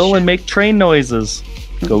down the middle and make train noises.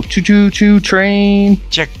 Go choo choo choo train.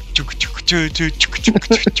 Check.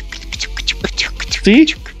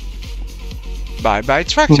 See? Bye bye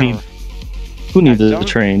tractor. Who needed the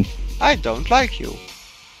train? I don't like you.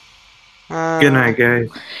 Good night, guys.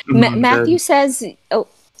 Matthew says, "Oh,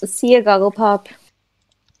 see ya, Goggle Pop."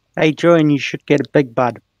 Hey, Joan, you should get a big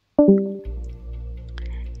bud.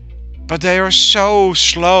 But they are so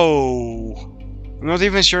slow. I'm not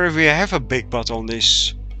even sure if we have a big butt on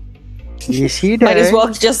this. Yes, you do. Might as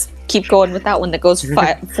well just keep going with that one that goes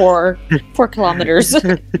 4 kilometers.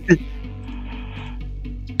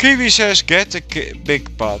 Kiwi says, get a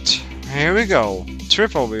big butt. Here we go.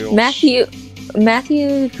 Triple wheels.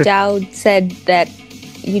 Matthew Dowd said that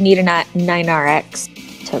you need a 9RX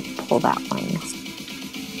to pull that one.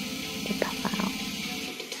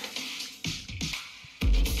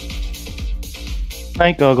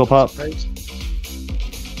 Night, Goggle Pop.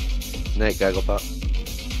 Night, Goggle Pop.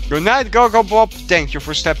 Good night, Goggle Pop. Thank you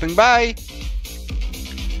for stepping by.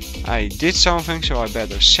 I did something, so I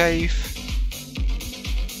better save.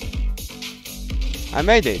 I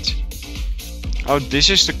made it. Oh, this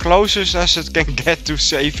is the closest as it can get to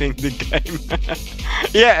saving the game.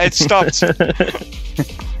 Yeah, it stopped.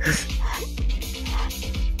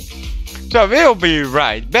 So we'll be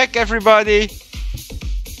right back, everybody.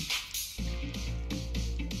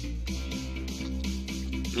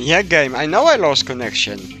 Yeah, game, I know I lost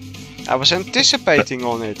connection. I was anticipating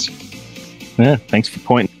on it. Yeah, thanks for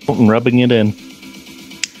pointing and rubbing it in.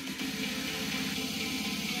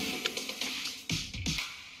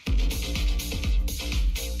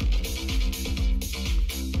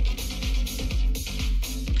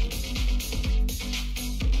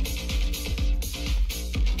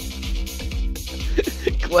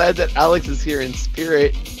 Glad that Alex is here in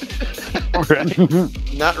spirit. Right.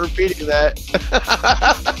 Not repeating that.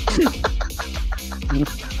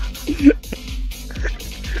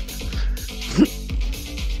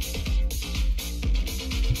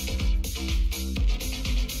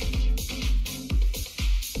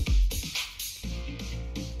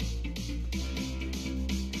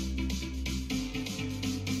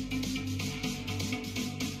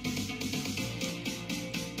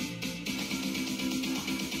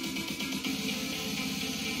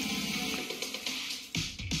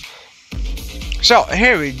 So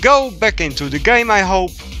here we go, back into the game, I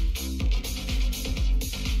hope.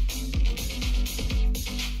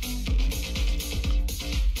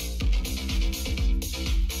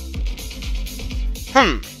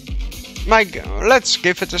 Let's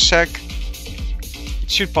give it a sec.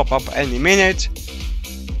 It should pop up any minute.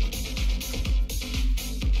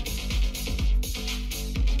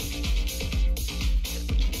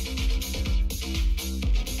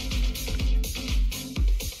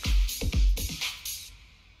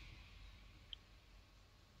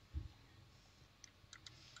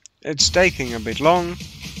 It's taking a bit long.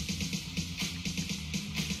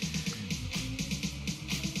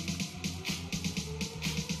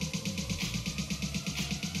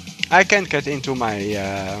 I can't get into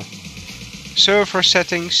my server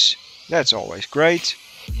settings. That's always great.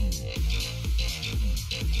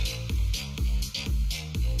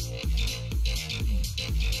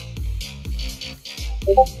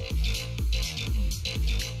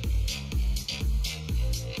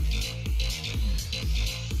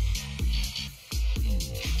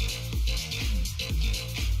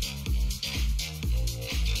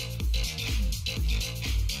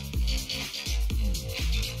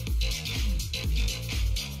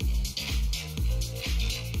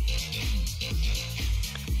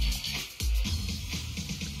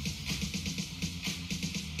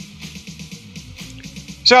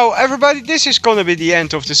 So everybody, this is gonna be the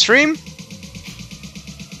end of the stream.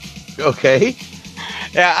 Okay.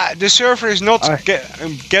 Yeah, the server is not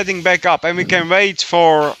getting back up, and we can wait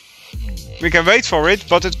for it,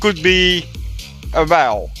 but it could be a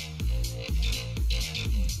while.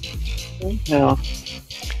 Yeah.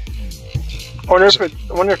 I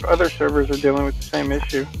wonder if other servers are dealing with the same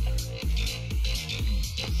issue.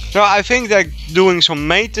 So I think they're doing some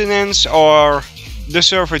maintenance, or the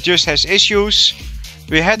server just has issues.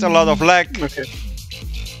 We had a lot of lag. Okay.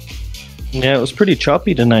 Yeah, it was pretty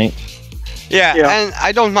choppy tonight. Yeah, and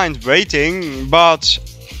I don't mind waiting, but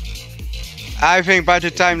I think by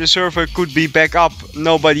the time the server could be back up,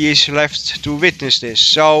 nobody is left to witness this.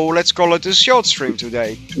 So let's call it a short stream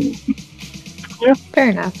today. Yeah, fair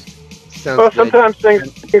enough. Sounds sometimes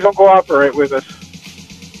things don't cooperate with us.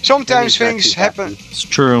 Sometimes things happen. It's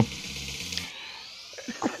true.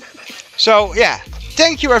 So yeah,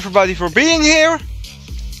 thank you everybody for being here.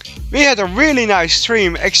 We had a really nice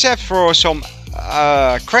stream, except for some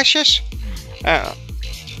crashes.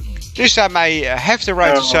 This time I have the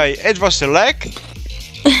right to say it was the lag.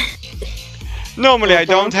 Normally I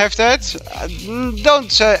don't have that.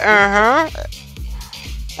 Don't say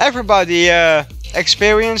Everybody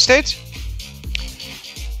experienced it.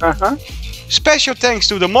 Special thanks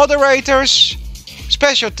to the moderators.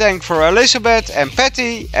 Special thanks for Elizabeth and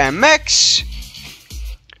Patty and Max.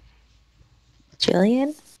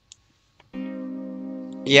 Jillian?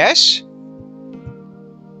 Yes?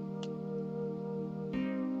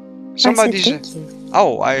 Somebody said,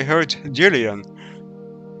 oh, I heard Jillian.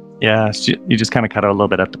 Yeah, you just kind of cut out a little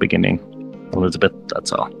bit at the beginning, Elizabeth,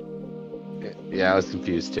 that's all. Yeah, I was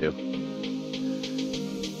confused too.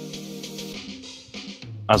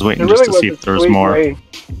 I was waiting just to see if there was more.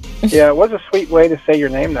 Yeah, it was a sweet way to say your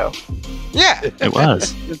name, though. Yeah, it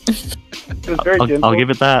was. It was very gentle. I'll give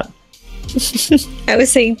it that. I was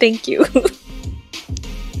saying thank you.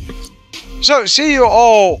 So, see you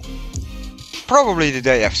all probably the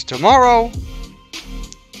day after tomorrow.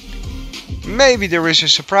 Maybe there is a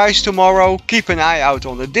surprise tomorrow. Keep an eye out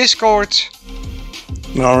on the Discord.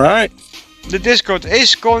 Alright. The Discord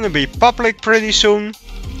is gonna be public pretty soon.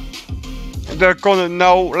 Let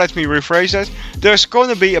me rephrase that. There's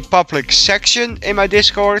gonna be a public section in my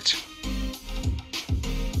Discord.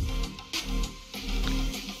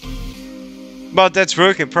 But that's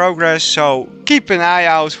work in progress, so keep an eye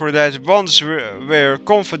out for that. Once we're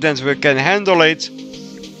confident we can handle it,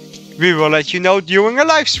 we will let you know during a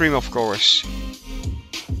live stream, of course.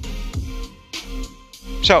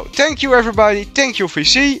 So, thank you everybody, thank you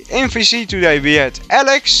VC. In VC today we had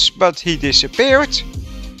Alex, but he disappeared.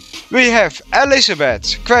 We have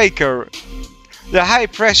Elizabeth, Quaker, the high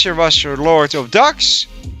pressure washer Lord of Ducks.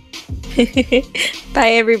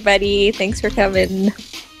 Bye everybody, thanks for coming.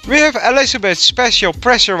 We have Elizabeth, special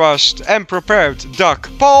pressure washed and prepared Duck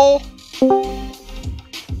Paul.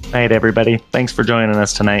 Night everybody, thanks for joining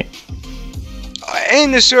us tonight.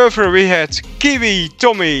 In the server we had Kiwi,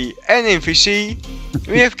 Tommy and in VC.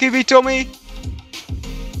 We have Kiwi, Tommy.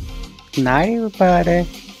 Night everybody.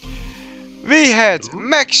 We had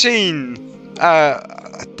Maxine.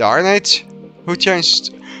 Darn it. Who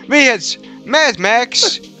changed? We had Mad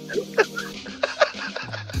Max.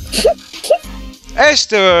 As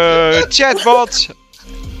the chatbot.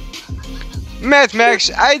 Mad Max,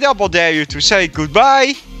 I double dare you to say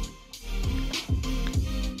goodbye.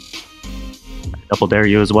 I double dare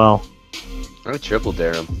you as well. I triple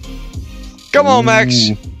dare him. Come on, Max.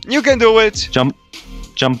 You can do it.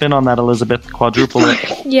 Jump in on that, Elizabeth. Quadruple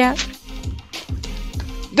it. Yeah.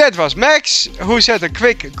 That was Max, who said a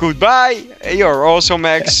quick goodbye. You're also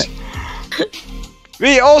Max.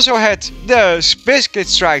 We also had the Biscuit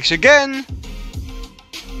Strikes Again,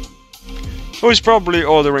 who's probably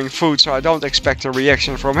ordering food, so I don't expect a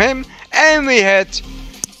reaction from him. And we had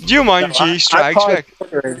Jumanji Strikes Back.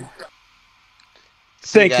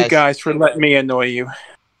 Thank you guys for letting me annoy you.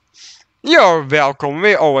 You're welcome.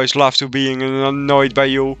 We always love to being annoyed by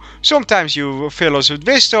you. Sometimes you fill us with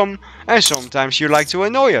wisdom, and sometimes you like to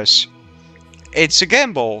annoy us. It's a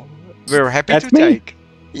gamble. We're happy to take.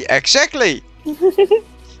 Yeah, exactly.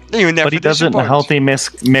 You never but he does it in a healthy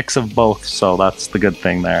mix of both, so that's the good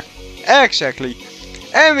thing there. Exactly.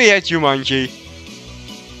 And we had Jumanji.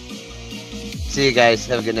 See you guys.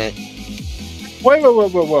 Have a good night.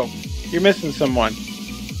 Whoa. You're missing someone.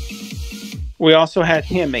 We also had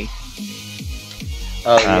Hemi.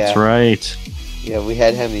 Oh, that's right. Yeah, we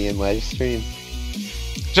had Hemi in live stream.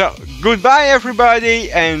 So, goodbye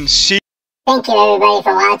everybody, and see. Thank you everybody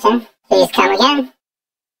for watching. Please come again.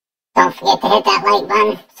 Don't forget to hit that like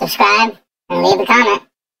button, subscribe, and leave a comment.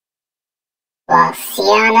 We'll see you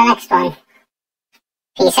on the next one.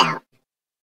 Peace out.